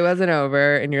clearly wasn't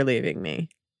over, and you're leaving me.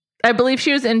 I believe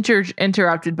she was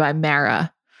interrupted by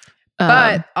Mara,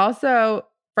 but also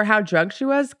for how drunk she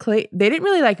was, they didn't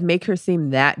really like make her seem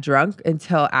that drunk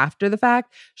until after the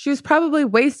fact. She was probably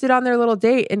wasted on their little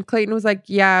date, and Clayton was like,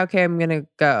 "Yeah, okay, I'm gonna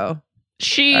go."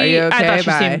 Are you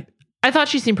okay? I thought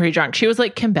she seemed pretty drunk. She was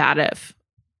like combative.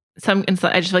 I just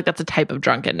feel like that's a type of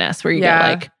drunkenness where you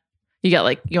get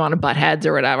like you want to butt heads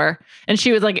or whatever. And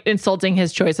she was like insulting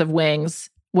his choice of wings,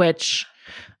 which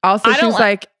also she was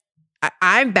like,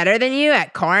 "I'm better than you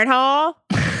at cornhole."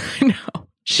 No.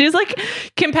 She's like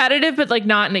competitive, but like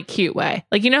not in a cute way.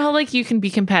 Like, you know how like you can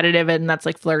be competitive and that's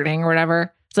like flirting or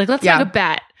whatever. It's like, let's make a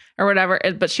bet or whatever.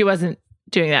 But she wasn't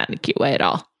doing that in a cute way at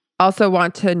all. Also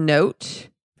want to note,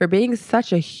 for being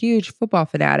such a huge football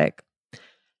fanatic,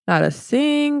 not a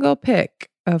single pic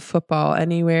of football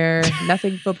anywhere,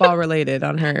 nothing football related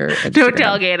on her Instagram. No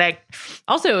tailgating.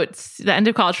 Also, it's the end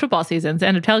of college football season, it's the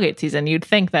end of tailgate season. You'd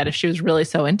think that if she was really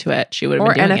so into it, she would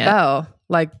have been doing NFL. It.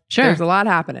 Like, there's a lot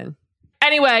happening.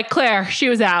 Anyway, Claire, she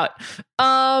was out.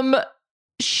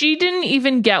 She didn't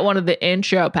even get one of the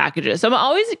intro packages. So I'm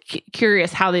always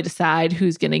curious how they decide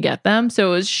who's going to get them. So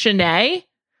it was Shanae,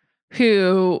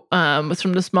 who was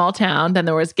from the small town. Then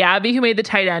there was Gabby, who made the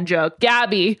tight end joke.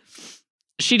 Gabby,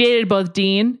 she dated both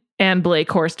Dean and Blake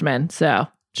Horstman. So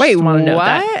wait,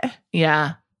 what?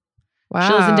 Yeah. Wow.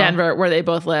 She lives in Denver, where they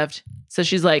both lived. So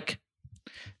she's like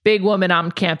big woman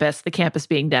on campus, the campus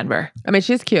being Denver. I mean,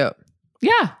 she's cute.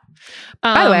 Yeah.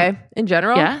 By the way, in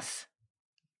general, yes,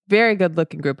 very good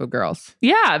looking group of girls.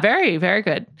 Yeah, very, very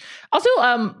good. Also,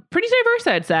 pretty diverse,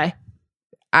 I'd say.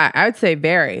 I would say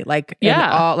very in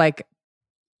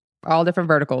all different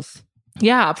verticals.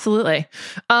 Yeah, absolutely.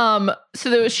 So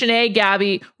there was Shanae,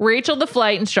 Gabby, Rachel, the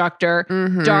flight instructor,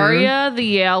 Daria, the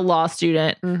Yale law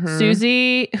student,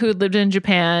 Susie, who lived in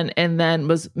Japan and then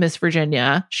was Miss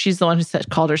Virginia. She's the one who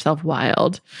called herself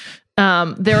Wild.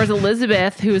 There was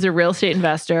Elizabeth, who is a real estate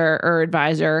investor or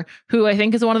advisor, who I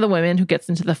think is one of the women who gets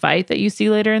into the fight that you see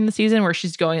later in the season, where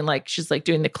she's doing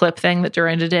the clip thing that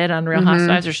Dorinda did on Real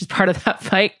Housewives, where she's part of that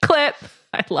fight. Clip.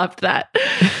 I loved that.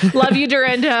 Love you,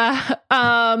 Dorinda.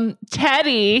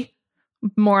 Teddy,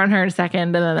 more on her in a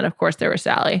second. And then of course there was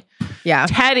Sally. Yeah.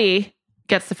 Teddy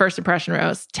gets the first impression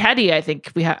rose. Teddy, I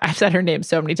think I've said her name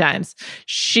so many times.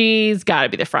 She's got to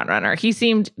be the front runner. He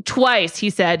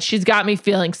said, she's got me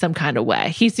feeling some kind of way.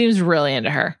 He seems really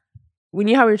into her. When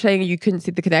how we were saying you couldn't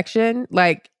see the connection,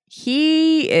 like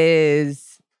he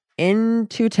is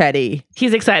into Teddy.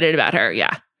 He's excited about her.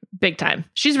 Yeah. Big time.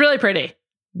 She's really pretty.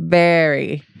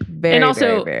 Very, very, and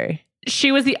also, very, very.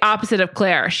 She was the opposite of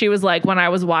Claire. She was like, when I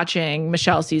was watching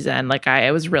Michelle's season, like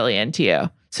I was really into you.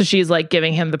 So she's like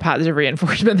giving him the positive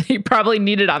reinforcement that he probably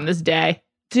needed on this day.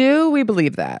 Do we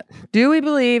believe that? Do we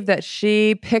believe that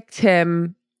she picked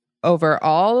him over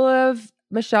all of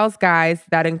Michelle's guys?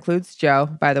 That includes Joe,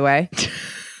 by the way.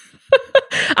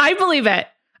 I believe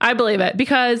it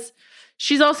because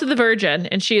she's also the virgin.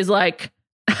 And she is like,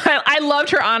 I loved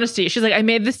her honesty. She's like, I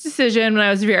made this decision when I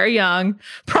was very young,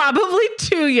 probably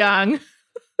too young.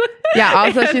 Yeah.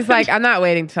 Also, she's like, I'm not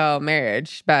waiting till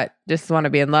marriage, but just want to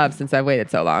be in love since I've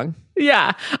waited so long.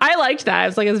 Yeah. I liked that. I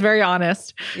was like, it's very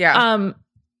honest. Yeah.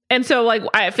 And so like,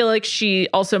 I feel like she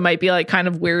also might be like kind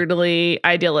of weirdly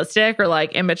idealistic or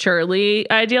like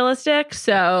immaturely idealistic.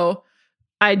 So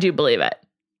I do believe it.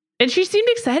 And she seemed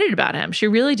excited about him. She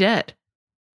really did.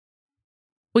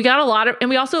 We got a lot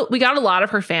of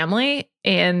her family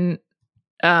in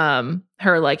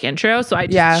her like intro. So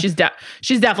she's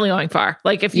definitely going far.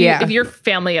 Like if your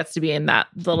family gets to be in that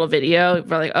little video,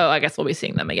 we're like, oh, I guess we'll be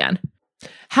seeing them again.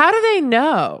 How do they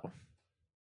know?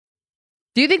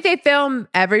 Do you think they film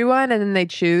everyone and then they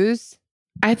choose?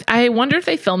 I wonder if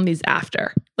they film these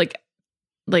after, like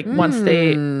once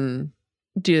they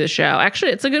do the show.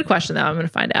 Actually, it's a good question though. I'm going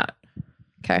to find out.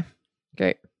 Okay,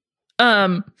 great.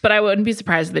 But I wouldn't be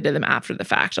surprised if they did them after the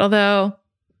fact. Although,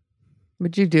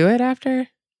 would you do it after?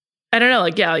 I don't know.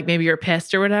 Like maybe you're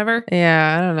pissed or whatever.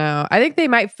 Yeah, I don't know. I think they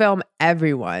might film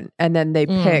everyone and then they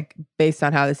pick based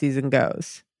on how the season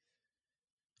goes.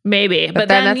 Maybe, but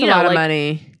then that's a lot of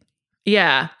money.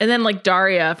 Yeah, and then like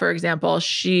Daria, for example,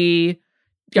 she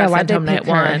got sent home night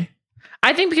one.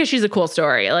 I think because she's a cool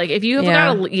story. Like if you have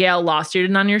got a Yale law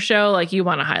student on your show, like you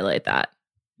want to highlight that.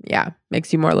 Yeah,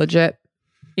 makes you more legit.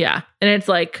 Yeah. And it's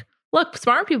like, look,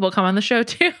 smart people come on the show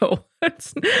too.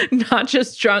 It's not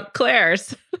just drunk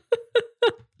Claire's.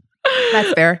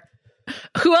 That's fair.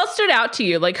 Who else stood out to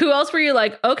you? Like, who else were you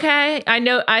like, okay, I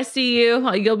know, I see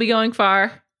you. You'll be going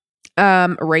far.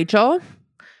 Rachel.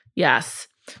 Yes.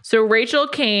 So Rachel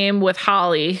came with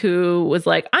Holly, who was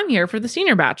like, I'm here for the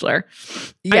Senior Bachelor.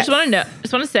 Yes. I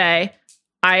just want to say,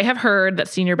 I have heard that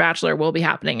Senior Bachelor will be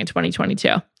happening in 2022.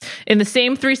 In the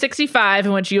same 365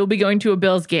 in which you'll be going to a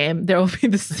Bills game, there will be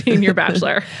the Senior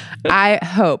Bachelor. I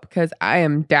hope, because I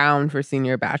am down for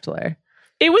Senior Bachelor.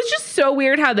 It was just so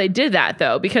weird how they did that,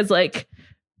 though, because like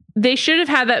they should have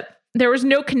had that. There was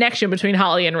no connection between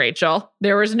Holly and Rachel.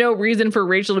 There was no reason for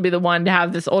Rachel to be the one to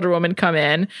have this older woman come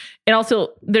in. And also,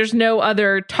 there's no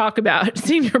other talk about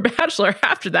Senior Bachelor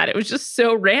after that. It was just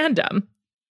so random.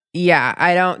 Yeah,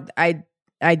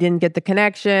 I didn't get the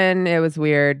connection. It was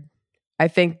weird. I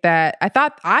thought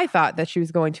that she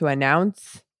was going to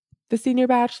announce the Senior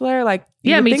Bachelor. Like,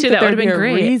 yeah, me too. That would have been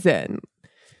great. Reason.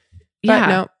 But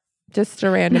no, just a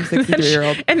random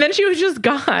 63-year-old. And then she was just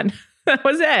gone. That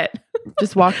was it.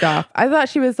 Just walked off. I thought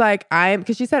she was like,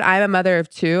 because she said, I'm a mother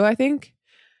of two, I think.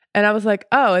 And I was like,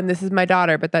 oh, and this is my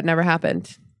daughter, but that never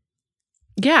happened.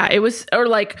 Yeah, it was, or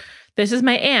like, this is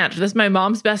my aunt. This is my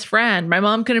mom's best friend. My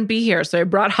mom couldn't be here, so I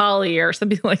brought Holly or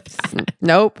something like that.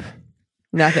 Nope.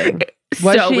 Nothing.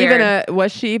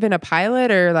 Was she even a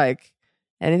pilot or like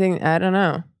anything? I don't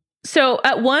know. So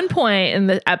at one point in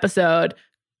the episode,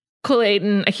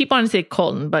 Clayton, I keep wanting to say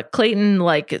Colton, but Clayton,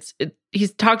 like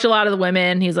he's talked to a lot of the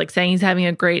women. He's like saying he's having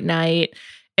a great night.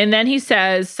 And then he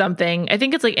says something, I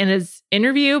think it's like in his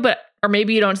interview, or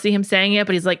maybe you don't see him saying it,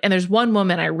 but he's like, and there's one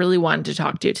woman I really wanted to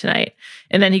talk to tonight.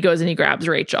 And then he goes and he grabs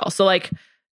Rachel. So like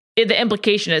the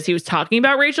implication is he was talking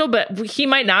about Rachel, but he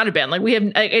might not have been. Like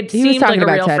it seemed like a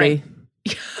real friend.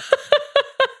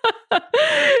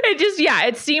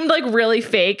 It seemed like really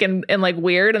fake and like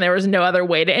weird. And there was no other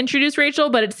way to introduce Rachel,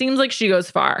 but it seems like she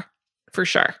goes far for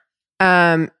sure.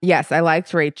 Yes, I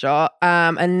liked Rachel.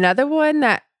 Another one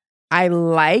that I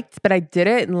liked, but I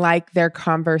didn't like their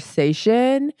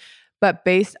conversation, but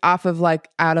based off of like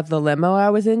out of the limo I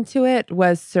was into it,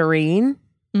 was Serene.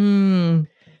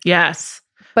 Yes.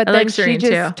 But I then like she Serene,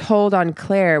 just too. told on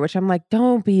Claire, which I'm like,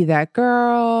 don't be that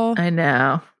girl. I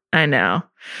know.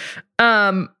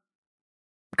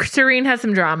 Serene had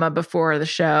some drama before the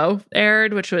show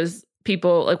aired, which was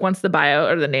people like once the bio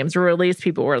or the names were released,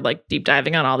 people were like deep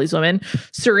diving on all these women.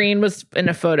 Serene was in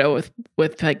a photo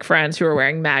with like friends who were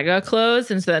wearing MAGA clothes,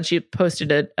 and so then she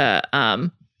posted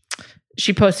a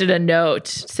note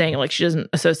saying like she doesn't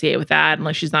associate with that and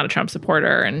like she's not a Trump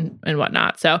supporter and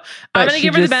whatnot. So I'm going to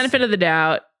give her the benefit of the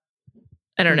doubt.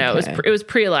 I don't know. It was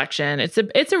pre-election. It's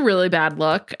a really bad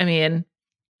look. I mean,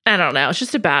 I don't know. It's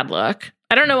just a bad look.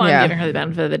 I don't know why I'm giving her the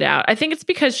benefit of the doubt. I think it's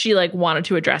because she like wanted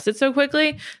to address it so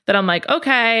quickly that I'm like,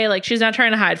 okay, like she's not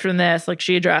trying to hide from this. Like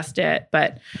she addressed it,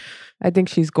 but I think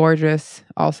she's gorgeous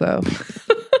also.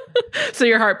 So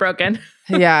you're heartbroken.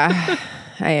 Yeah,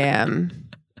 I am.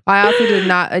 I also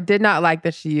did not like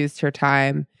that she used her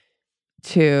time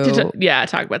to talk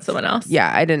about someone else. Yeah,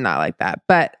 I did not like that.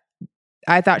 But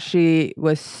I thought she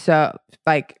was so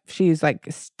like she's like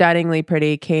stunningly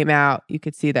pretty, came out. You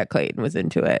could see that Clayton was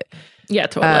into it. Yeah,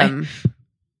 totally.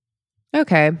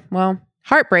 Okay. Well,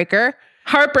 heartbreaker.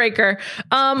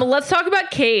 Let's talk about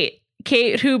Kate.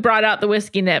 Kate, who brought out the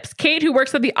whiskey nips. Kate, who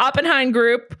works at the Oppenheim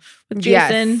Group with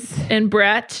Jason and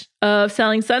Brett of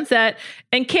Selling Sunset.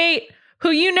 And Kate,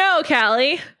 who you know,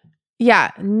 Callie.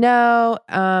 Yeah. No.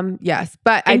 Yes.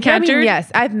 But I mean, yes,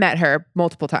 I've met her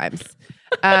multiple times.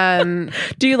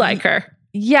 Do you like her?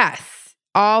 Yes.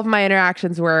 All of my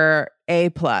interactions were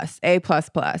A+.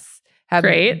 Have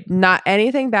Great. Not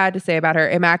anything bad to say about her.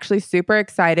 I'm actually super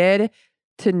excited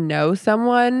to know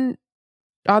someone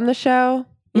on the show.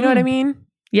 You know what I mean?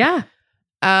 Yeah.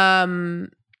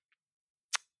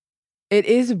 It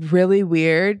is really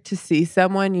weird to see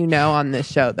someone you know on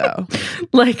this show, though.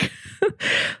 Like,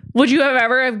 would you have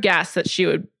ever guessed that she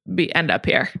would end up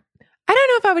here? I don't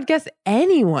know if I would guess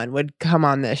anyone would come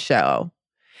on this show.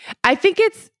 I think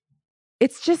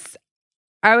it's just,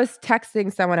 I was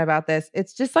texting someone about this.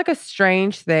 It's just like a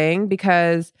strange thing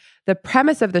because the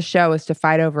premise of the show is to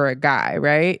fight over a guy,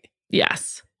 right?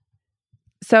 Yes.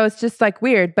 So it's just like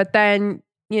weird. But then,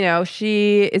 you know,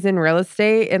 she is in real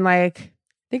estate and like,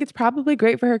 I think it's probably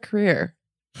great for her career.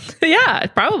 Yeah,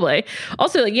 probably.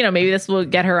 Also, like, you know, maybe this will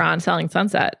get her on Selling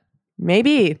Sunset.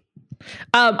 Maybe.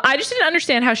 I just didn't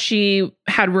understand how she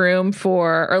had room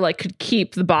for or like could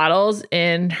keep the bottles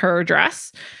in her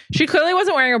dress. She clearly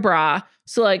wasn't wearing a bra.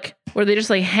 So like, were they just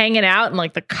like hanging out in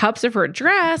like the cups of her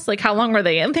dress? Like how long were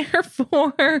they in there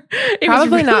for? It probably was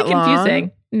really not confusing.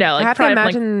 Long. No, like I have to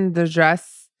imagine the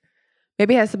dress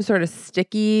maybe has some sort of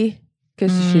sticky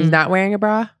because she's not wearing a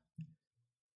bra.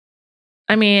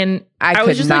 I mean, I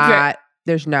was just not. Like,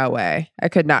 there's no way. I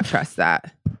could not trust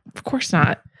that. Of course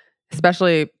not.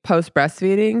 Especially post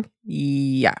breastfeeding.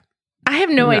 Yeah. I have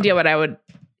no idea what I would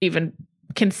even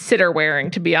consider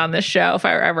wearing to be on this show if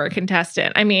I were ever a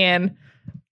contestant. I mean,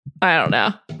 I don't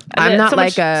know. I'm not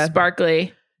like a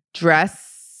sparkly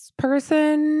dress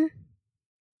person.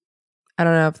 I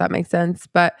don't know if that makes sense,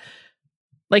 but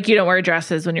like you don't wear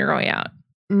dresses when you're going out.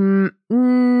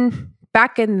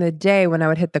 Back in the day when I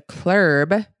would hit the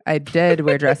club, I did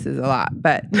wear dresses a lot,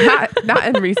 but not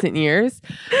in recent years.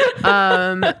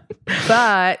 But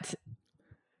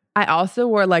I also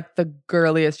wore like the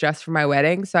girliest dress for my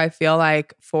wedding. So I feel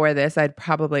like for this, I'd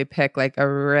probably pick like a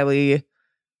really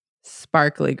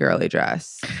sparkly girly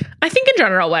dress. I think in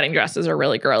general, wedding dresses are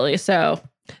really girly. So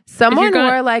someone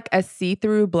wore like a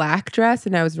see-through black dress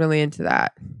and I was really into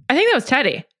that. I think that was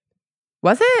Teddy.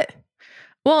 Was it?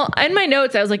 Well, in my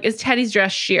notes, I was like, is Teddy's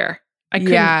dress sheer?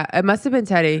 Yeah, it must have been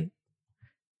Teddy.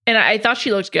 And I thought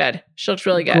she looked good. She looked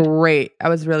really good. Great. I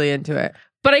was really into it.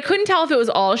 But I couldn't tell if it was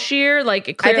all sheer. Like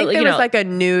it clearly, I think there was like a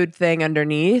nude thing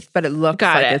underneath, but it looks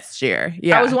like it's sheer.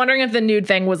 Yeah. I was wondering if the nude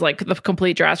thing was like the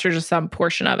complete dress or just some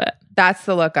portion of it. That's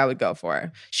the look I would go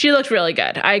for. She looked really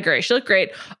good. I agree. She looked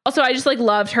great. Also, I just like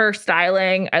loved her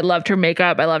styling. I loved her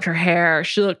makeup. I loved her hair.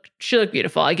 She looked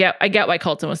beautiful. I get why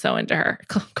Colton was so into her.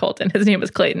 Colton, his name is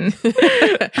Clayton.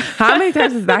 How many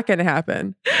times is that going to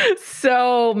happen?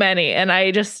 So many. And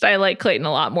I like Clayton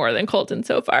a lot more than Colton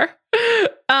so far.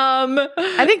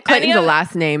 I think Clayton's a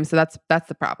last name, so that's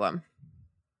the problem.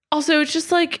 Also, it's just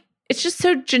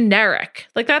so generic.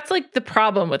 Like that's like the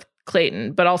problem with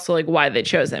Clayton, but also like why they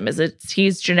chose him is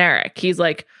he's generic. He's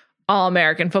like all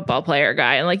American football player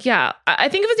guy. And like, yeah, I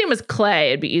think if his name was Clay,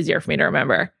 it'd be easier for me to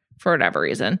remember for whatever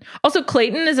reason. Also,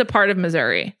 Clayton is a part of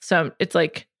Missouri. So it's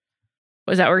like,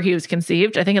 was that where he was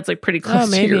conceived? I think it's like pretty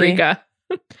close to Eureka.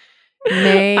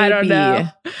 Maybe. I don't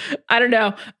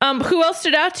know. Who else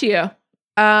stood out to you?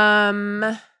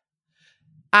 I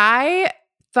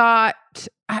thought,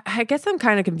 I guess I'm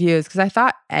kind of confused because I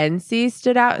thought NC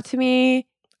stood out to me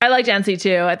I liked NC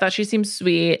too. I thought she seemed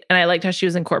sweet, and I liked how she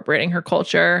was incorporating her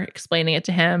culture, explaining it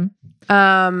to him.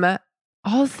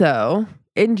 Also,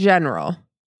 in general,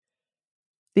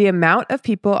 the amount of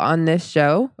people on this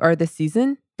show or this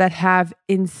season that have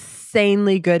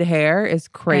insanely good hair is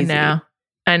crazy.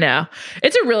 I know.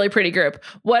 It's a really pretty group.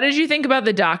 What did you think about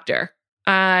the doctor?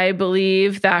 I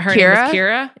believe that her name was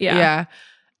Kira. Yeah.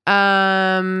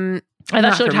 I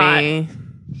thought she looked hot.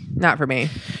 Not for me.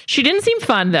 She didn't seem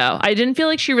fun though. I didn't feel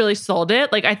like she really sold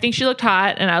it. Like, I think she looked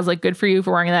hot, and I was like, good for you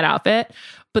for wearing that outfit.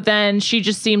 But then she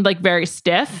just seemed like very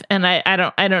stiff, and I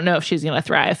don't know if she's gonna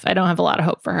thrive. I don't have a lot of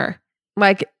hope for her.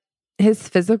 Like, his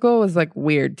physical was like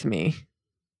weird to me.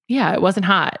 Yeah, it wasn't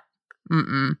hot.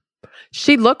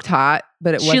 She looked hot,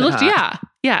 but it wasn't hot. Yeah.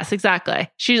 Yes, exactly.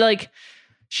 She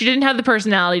didn't have the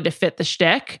personality to fit the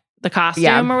shtick, the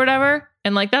costume or whatever.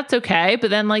 And like, that's okay. But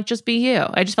then like, just be you.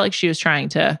 I just felt like she was trying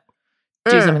to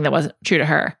do something that wasn't true to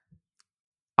her.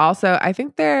 Also, I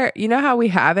think you know how we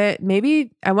have it?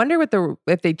 Maybe, I wonder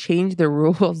if they changed the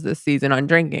rules this season on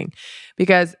drinking.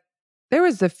 Because there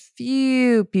was a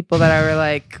few people that I were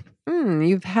like,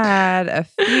 you've had a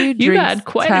few drinks. You had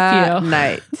quite a few.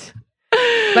 Night.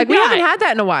 Like, we haven't had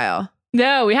that in a while.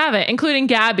 No, we haven't, including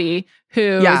Gabby, who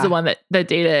is the one that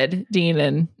dated Dean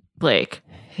and Blake.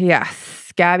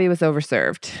 Yes, Gabby was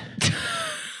overserved.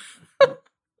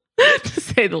 To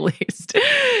say the least.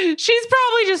 She's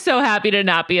probably just so happy to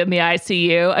not be in the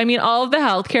ICU. I mean, all of the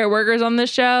healthcare workers on this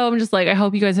show, I'm just like, I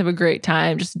hope you guys have a great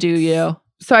time. Just do you.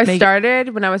 So I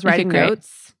started when I was writing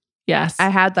notes. Yes. I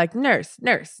had like nurse.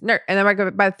 And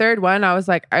then by the third one, I was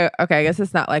like, okay, I guess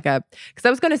it's not like because I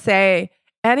was going to say,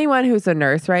 anyone who's a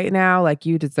nurse right now, like,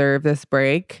 you deserve this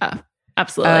break.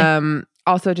 Absolutely.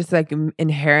 Also, just like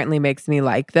inherently makes me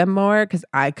like them more because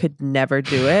I could never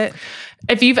do it.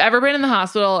 If you've ever been in the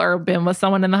hospital or been with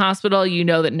someone in the hospital, you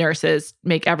know that nurses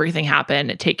make everything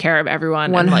happen, take care of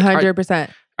everyone.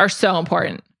 100%. Are so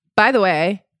important. By the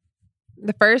way,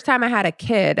 the first time I had a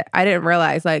kid, I didn't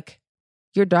realize like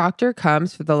your doctor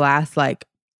comes for the last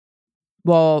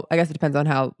well, I guess it depends on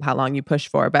how long you push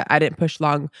for, but I didn't push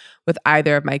long with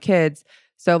either of my kids.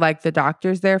 So like the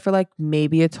doctor's there for like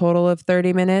maybe a total of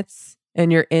 30 minutes and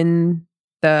you're in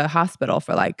the hospital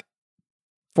for like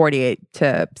 48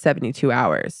 to 72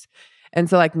 hours. And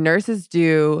so like nurses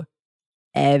do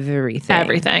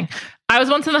everything. I was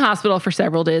once in the hospital for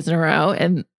several days in a row,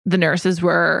 and the nurses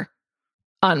were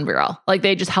unreal. Like,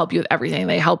 they just help you with everything.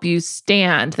 They help you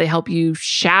stand. They help you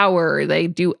shower. They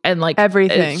do, and like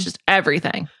everything. It's just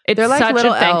everything. It's like such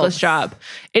a thankless elves. job.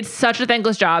 It's such a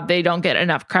thankless job. They don't get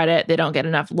enough credit. They don't get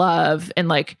enough love. And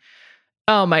like,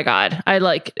 oh my God.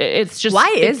 It's just.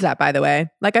 Why is that, by the way?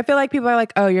 Like, I feel like people are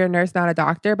like, oh, you're a nurse, not a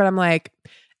doctor. But I'm like,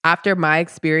 after my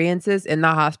experiences in the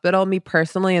hospital, me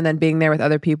personally, and then being there with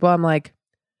other people, I'm like,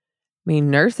 I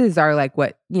mean, nurses are like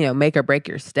what, make or break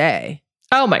your stay.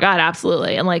 Oh my God,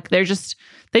 absolutely. And like, they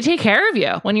take care of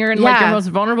you when you're in like your most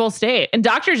vulnerable state. And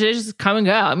doctors, they just come and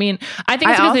go. I mean, I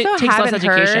think it's because it takes less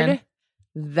education. Heard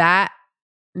that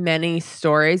many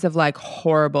stories of like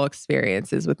horrible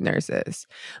experiences with nurses.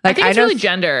 Like, I think it's really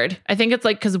gendered. I think it's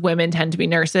like because women tend to be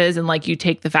nurses, and like you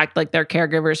take the fact like they're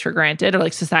caregivers for granted, or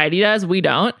like society does. We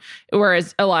don't.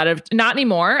 Whereas a lot of, not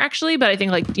anymore actually, but I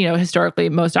think like, historically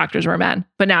most doctors were men,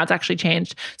 but now it's actually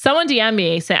changed. Someone DM'd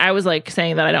me I was like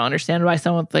saying that I don't understand why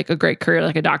someone with like a great career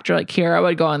like a doctor like Kira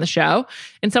would go on the show.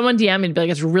 And someone DM'd me and be like,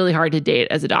 it's really hard to date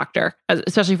as a doctor,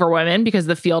 especially for women, because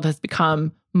the field has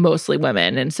become mostly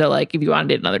women. And so like, if you want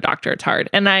to date another doctor, it's hard.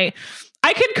 And I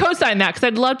could co-sign that because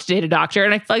I'd love to date a doctor,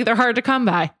 and I feel like they're hard to come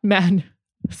by, men.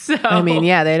 So I mean,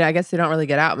 yeah, I guess they don't really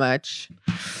get out much.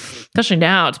 Especially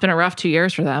now. It's been a rough 2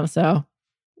 years for them. So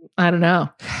I don't know.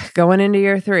 Going into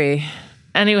year 3.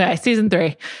 Anyway, season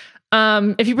 3.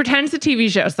 If you pretend it's a TV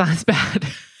show, it's not as bad.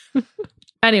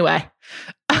 Anyway,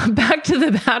 back to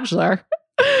The Bachelor.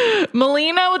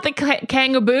 Melina with the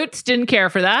Kanga boots didn't care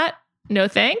for that. No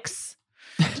thanks.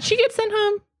 Did she get sent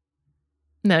home?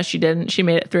 No, she didn't. She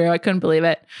made it through. I couldn't believe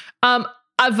it.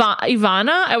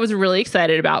 Ivana, I was really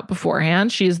excited about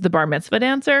beforehand. She's the bar mitzvah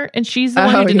dancer, and she's the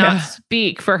one who did not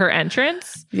speak for her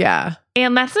entrance. Yeah.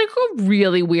 And that's like a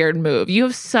really weird move. You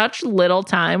have such little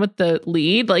time with the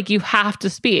lead. Like, you have to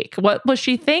speak. What was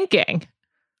she thinking?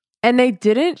 And they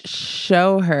didn't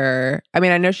show her. I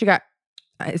mean, I know she got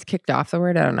is kicked off the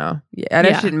word. I don't know. Yeah, I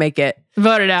know she didn't make it.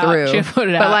 Voted out. Through. She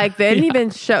voted out. But like, they didn't even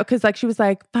show, because like she was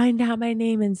like, find out my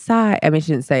name inside. I mean,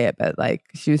 she didn't say it, but like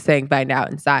she was saying find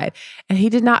out inside. And he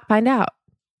did not find out.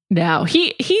 No,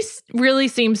 he really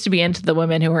seems to be into the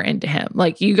women who are into him.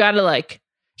 Like, you got to like,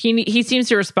 he seems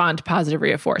to respond to positive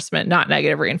reinforcement, not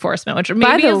negative reinforcement, which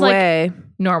maybe is like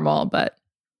normal, but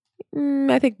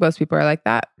I think most people are like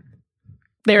that.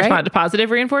 They Right? respond to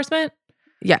positive reinforcement?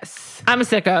 Yes. I'm a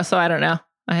sicko, so I don't know.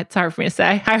 It's hard for me to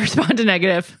say. I respond to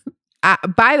negative.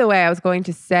 By the way, I was going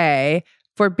to say,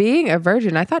 for being a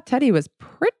virgin, I thought Teddy was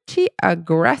pretty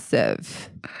aggressive.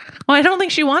 Well, I don't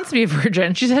think she wants to be a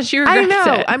virgin. She says she regrets I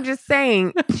know. it. I'm just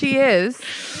saying she is.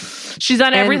 She's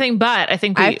done And everything but. I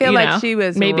think I feel like she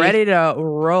was maybe. ready to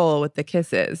roll with the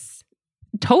kisses.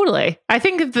 Totally. I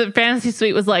think if the fantasy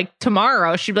suite was like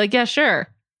tomorrow, she'd be like, yeah, sure.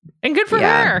 And good for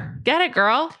her. Get it,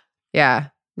 girl. Yeah.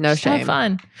 No Just have shame.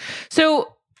 fun.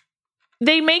 So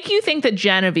they make you think that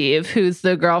Genevieve, who's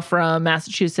the girl from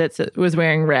Massachusetts that was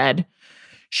wearing red,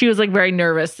 she was like very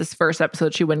nervous this first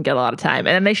episode. She wouldn't get a lot of time. And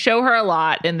then they show her a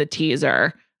lot in the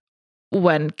teaser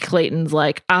when Clayton's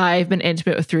like, I've been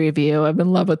intimate with 3 of you. I've been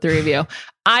in love with 3 of you.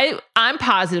 I'm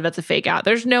positive that's a fake out.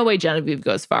 There's no way Genevieve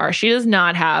goes far. She does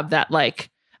not have that like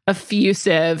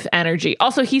effusive energy.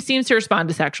 Also, he seems to respond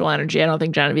to sexual energy. I don't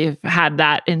think Genevieve had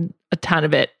that in a ton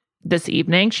of it this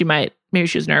evening. Maybe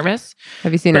she was nervous.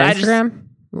 Have you seen her But Instagram?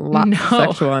 Lots of No.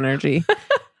 sexual energy.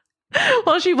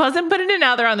 Well, she wasn't putting it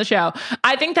out there on the show.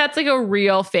 I think that's like a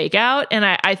real fake out. And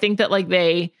I think that like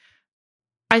we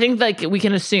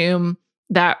can assume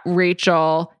that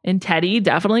Rachel and Teddy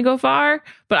definitely go far,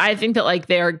 but I think that like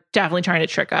they're definitely trying to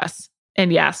trick us.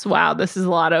 And yes, wow, this is a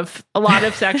lot of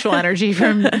sexual energy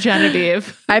from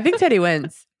Genevieve. I think Teddy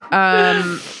wins. But I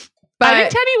think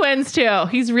Teddy wins too.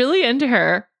 He's really into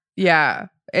her. yeah,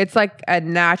 it's like a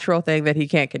natural thing that he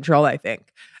can't control, I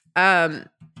think.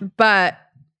 But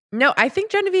no, I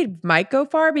think Genevieve might go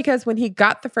far because when he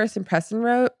got the first impression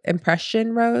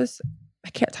rose, I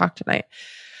can't talk tonight.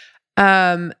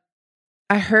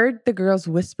 I heard the girls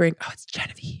whispering, "Oh, it's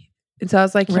Genevieve." And so I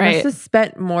was like, he must have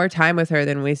spent more time with her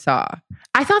than we saw.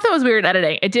 I thought that was weird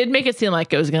editing. It did make it seem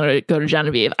like it was going to go to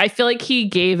Genevieve. I feel like he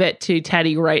gave it to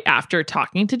Teddy right after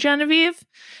talking to Genevieve.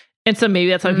 And so maybe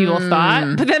that's what people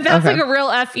thought. But then that's like a real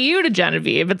FU to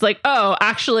Genevieve. It's like, oh,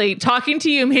 actually, talking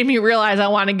to you made me realize I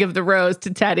want to give the rose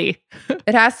to Teddy.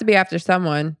 It has to be after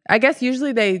someone. I guess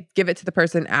usually they give it to the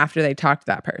person after they talk to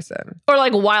that person. Or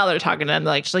like while they're talking to them,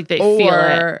 like just like they feel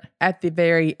it. Or at the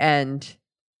very end,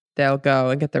 they'll go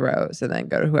and get the rose and then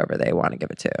go to whoever they want to give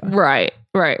it to. Right.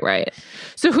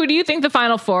 So who do you think the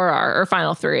final 4 are, or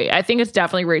final 3? I think it's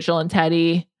definitely Rachel and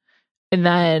Teddy. And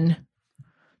then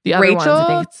the other ones, I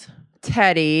think it's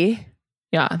Teddy.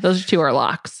 Yeah, those 2 are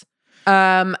locks.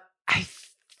 I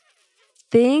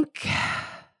think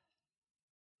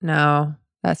no,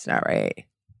 that's not right.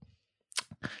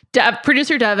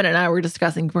 Producer Devin and I were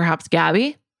discussing perhaps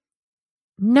Gabby.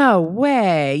 No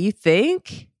way. You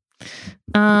think?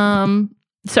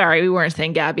 Sorry, we weren't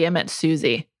saying Gabby. I meant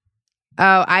Susie.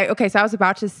 Oh, okay. So I was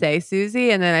about to say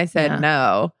Susie, and then I said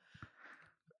no.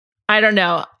 I don't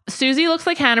know. Susie looks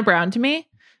like Hannah Brown to me.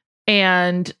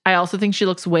 And I also think she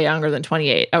looks way younger than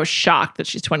 28. I was shocked that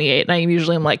she's 28. And I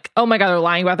usually am like, oh my God, they're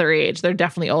lying about their age. They're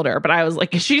definitely older. But I was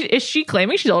like, is she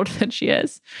claiming she's older than she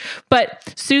is?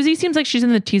 But Susie seems like she's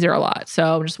in the teaser a lot.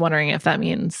 So I'm just wondering if that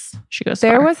means she goes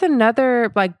There far. was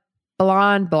another like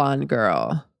blonde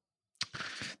girl.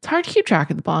 It's hard to keep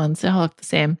track of the blondes. They all look the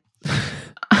same.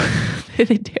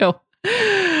 They do.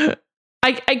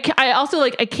 I also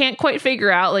like, I can't quite figure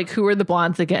out like who are the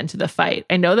blondes that get into the fight.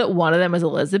 I know that one of them is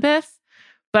Elizabeth,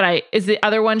 but is the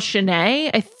other one Shanae?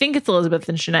 I think it's Elizabeth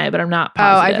and Shanae, but I'm not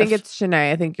positive. Oh, I think it's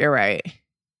Shanae. I think you're right.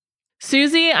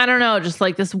 Susie, I don't know, just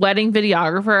like this wedding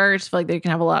videographer. I just feel like they can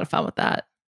have a lot of fun with that.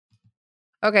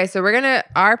 Okay, so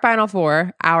our final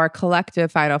 4, our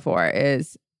collective final 4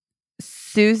 is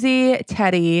Susie,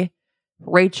 Teddy,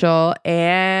 Rachel,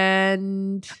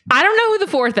 and I don't know who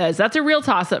the 4th is. That's a real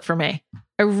toss up for me.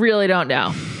 I really don't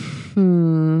know.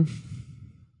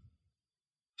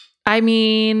 I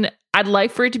mean, I'd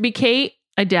like for it to be Kate.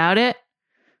 I doubt it.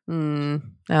 I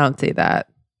don't see that.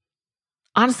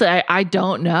 Honestly, I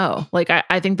don't know. Like,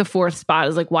 I think the 4th spot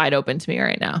is like wide open to me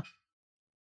right now.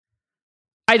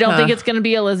 I don't think it's going to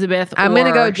be Elizabeth. I'm going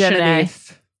to go Shanae.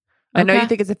 Genevieve. I know Okay. you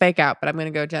think it's a fake out, but I'm going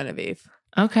to go Genevieve.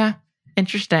 Okay.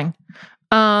 Interesting.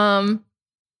 I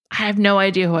have no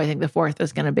idea who I think the 4th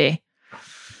is going to be.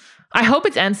 I hope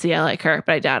it's NC. I like her,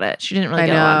 but I doubt it. She didn't really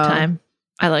get a lot of time.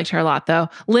 I liked her a lot, though.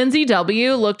 Lindsay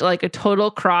W. looked like a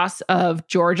total cross of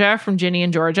Georgia from Ginny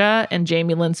and Georgia and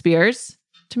Jamie Lynn Spears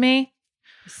to me.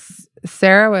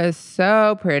 Sarah was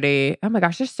so pretty. Oh my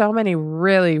gosh, there's so many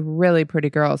really, really pretty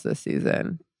girls this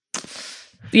season.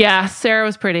 Yeah, Sarah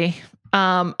was pretty.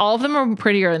 All of them are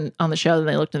prettier on the show than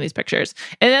they looked in these pictures.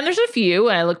 And then there's a few,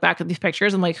 and I look back at these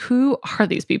pictures, I'm like, who are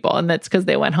these people? And that's because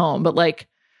they went home. But like,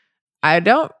 I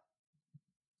don't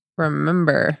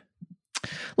remember.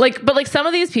 but some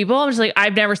of these people, I'm just like,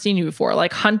 I've never seen you before.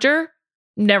 Like Hunter,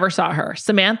 Never saw her.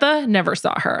 Samantha, never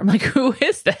saw her. I'm like, who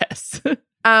is this?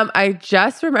 I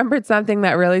just remembered something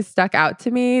that really stuck out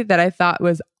to me that I thought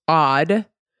was odd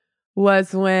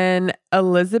was when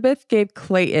Elizabeth gave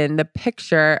Clayton the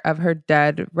picture of her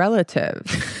dead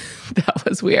relatives. That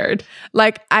was weird.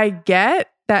 Like, I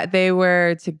get that they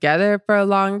were together for a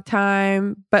long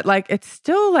time, but like, it's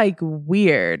still like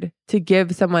weird to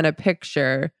give someone a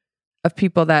picture of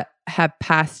people that have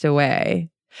passed away.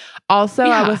 Also,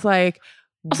 I was like...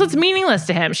 Also, it's meaningless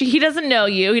to him. He doesn't know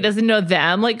you. He doesn't know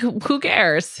them. Like, who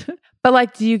cares? But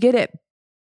like, do you get it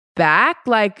back?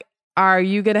 Like, are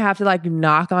you going to have to like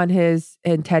knock on his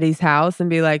and Teddy's house and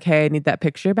be like, hey, I need that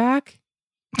picture back?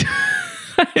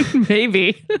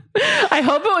 Maybe. I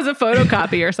hope it was a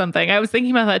photocopy or something. I was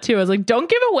thinking about that too. I was like, don't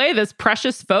give away this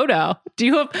precious photo.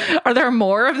 Are there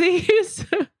more of these?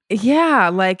 Yeah,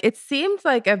 like it seemed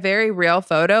like a very real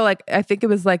photo. Like I think it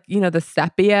was like, the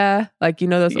sepia, like,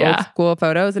 those old school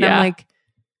photos. And I'm like,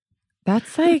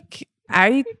 that's like,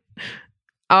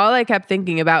 all I kept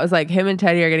thinking about was like him and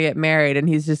Teddy are going to get married and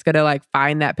he's just going to like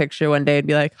find that picture one day and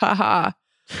be like, haha,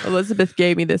 Elizabeth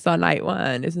gave me this on night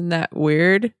one. Isn't that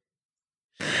weird?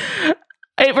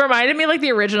 It reminded me like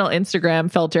the original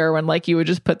Instagram filter when like you would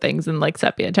just put things in like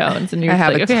sepia tones and you're I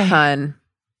have like, a ton.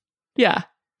 Yeah.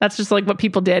 That's just like what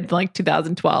people did in like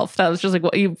 2012. That was just like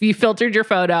what you filtered your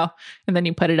photo and then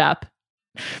you put it up.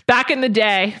 Back in the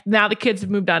day, now the kids have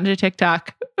moved on to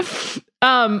TikTok.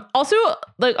 Also,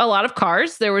 like a lot of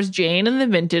cars. There was Jane in the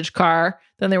vintage car.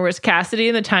 Then there was Cassidy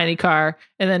in the tiny car.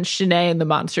 And then Shanae in the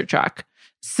monster truck.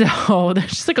 So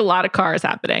there's just like a lot of cars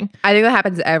happening. I think that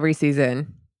happens every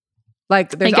season.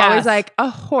 Like there's always like a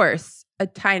horse, a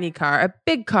tiny car, a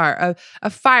big car, a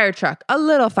fire truck, a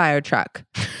little fire truck.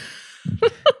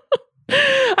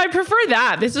 I prefer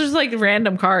that. This is like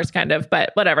random cars kind of,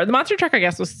 but whatever. The monster truck, I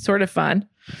guess, was sort of fun.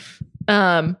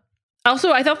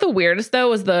 Also, I thought the weirdest though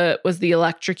was the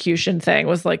electrocution thing,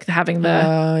 was like having the...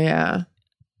 Oh yeah.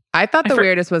 I thought the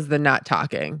weirdest was the not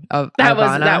talking of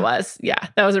Ivana.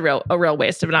 That was a real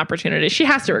waste of an opportunity. She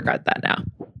has to regret that now.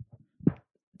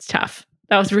 It's tough.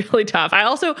 That was really tough. I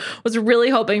also was really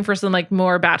hoping for some like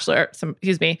more I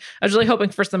was really hoping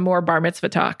for some more bar mitzvah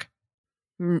talk.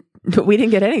 We didn't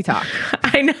get any talk.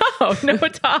 I know, no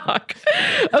talk.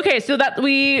 Okay, so that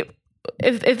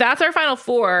if that's our final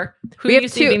four, who do you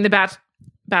see being the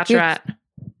Bachelorette?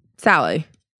 Sally.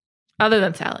 Other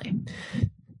than Sally,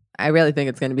 I really think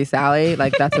it's going to be Sally.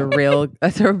 Like that's a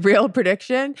real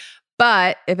prediction.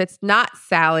 But if it's not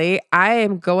Sally, I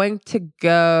am going to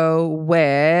go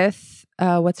with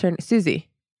what's her name? Susie.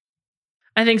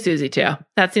 I think Susie too.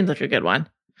 That seems like a good one.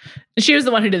 She was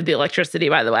the one who did the electricity,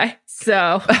 by the way.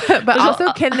 So, but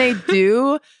also, can they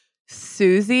do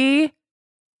Susie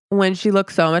when she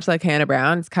looks so much like Hannah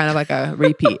Brown? It's kind of like a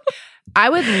repeat. I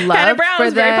would love Hannah Brown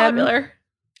is very popular.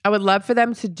 I would love for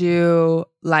them to do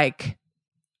like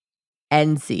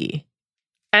NC.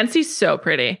 NC's so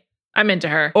pretty. I'm into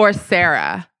her. Or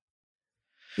Sarah.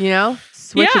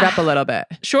 Switch it up a little bit.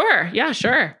 Sure. Yeah,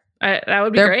 sure. That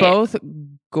would be great. They're both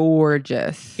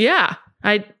gorgeous. Yeah,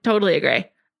 I totally agree.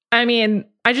 I mean,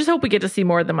 I just hope we get to see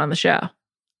more of them on the show.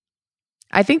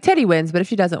 I think Teddy wins, but if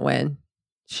she doesn't win,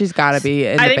 she's got to be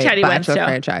in the Bachelor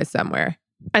franchise somewhere.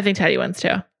 I think Teddy wins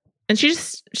too. And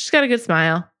she's got a good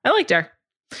smile. I liked her.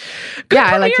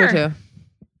 I liked her too.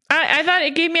 I thought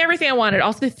it gave me everything I wanted.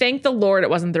 Also, thank the Lord it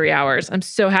wasn't 3 hours. I'm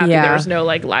so happy there was no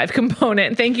like live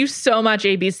component. Thank you so much,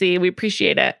 ABC. We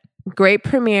appreciate it. Great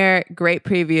premiere, great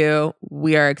preview.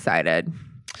 We are excited.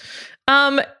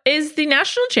 Is the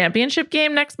national championship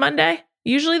game next Monday?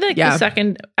 Usually the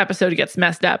second episode gets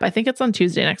messed up. I think it's on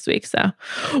Tuesday next week. So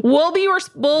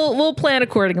we'll plan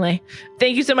accordingly.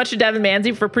 Thank you so much to Devin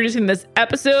Manzi for producing this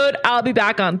episode. I'll be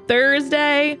back on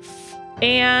Thursday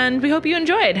and we hope you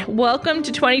enjoyed. Welcome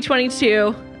to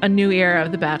 2022, a new era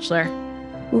of The Bachelor.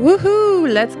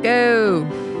 Woohoo! Let's go.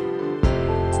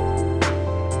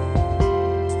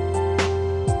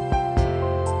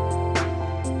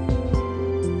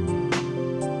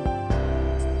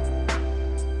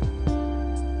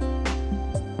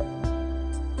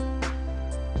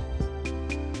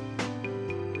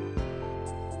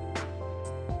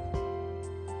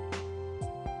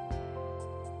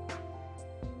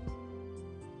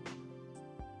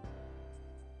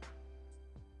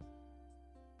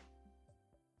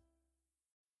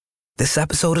 This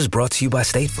episode is brought to you by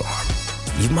State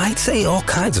Farm. You might say all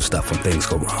kinds of stuff when things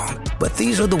go wrong, but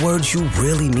these are the words you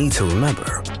really need to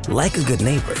remember. Like a good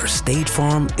neighbor, State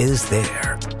Farm is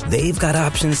there. They've got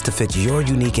options to fit your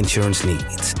unique insurance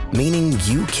needs, meaning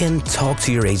you can talk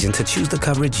to your agent to choose the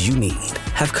coverage you need,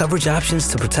 have coverage options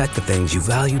to protect the things you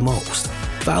value most.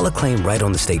 File a claim right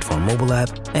on the State Farm mobile app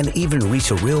and even reach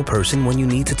a real person when you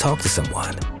need to talk to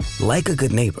someone. Like a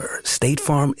good neighbor, State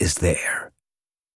Farm is there.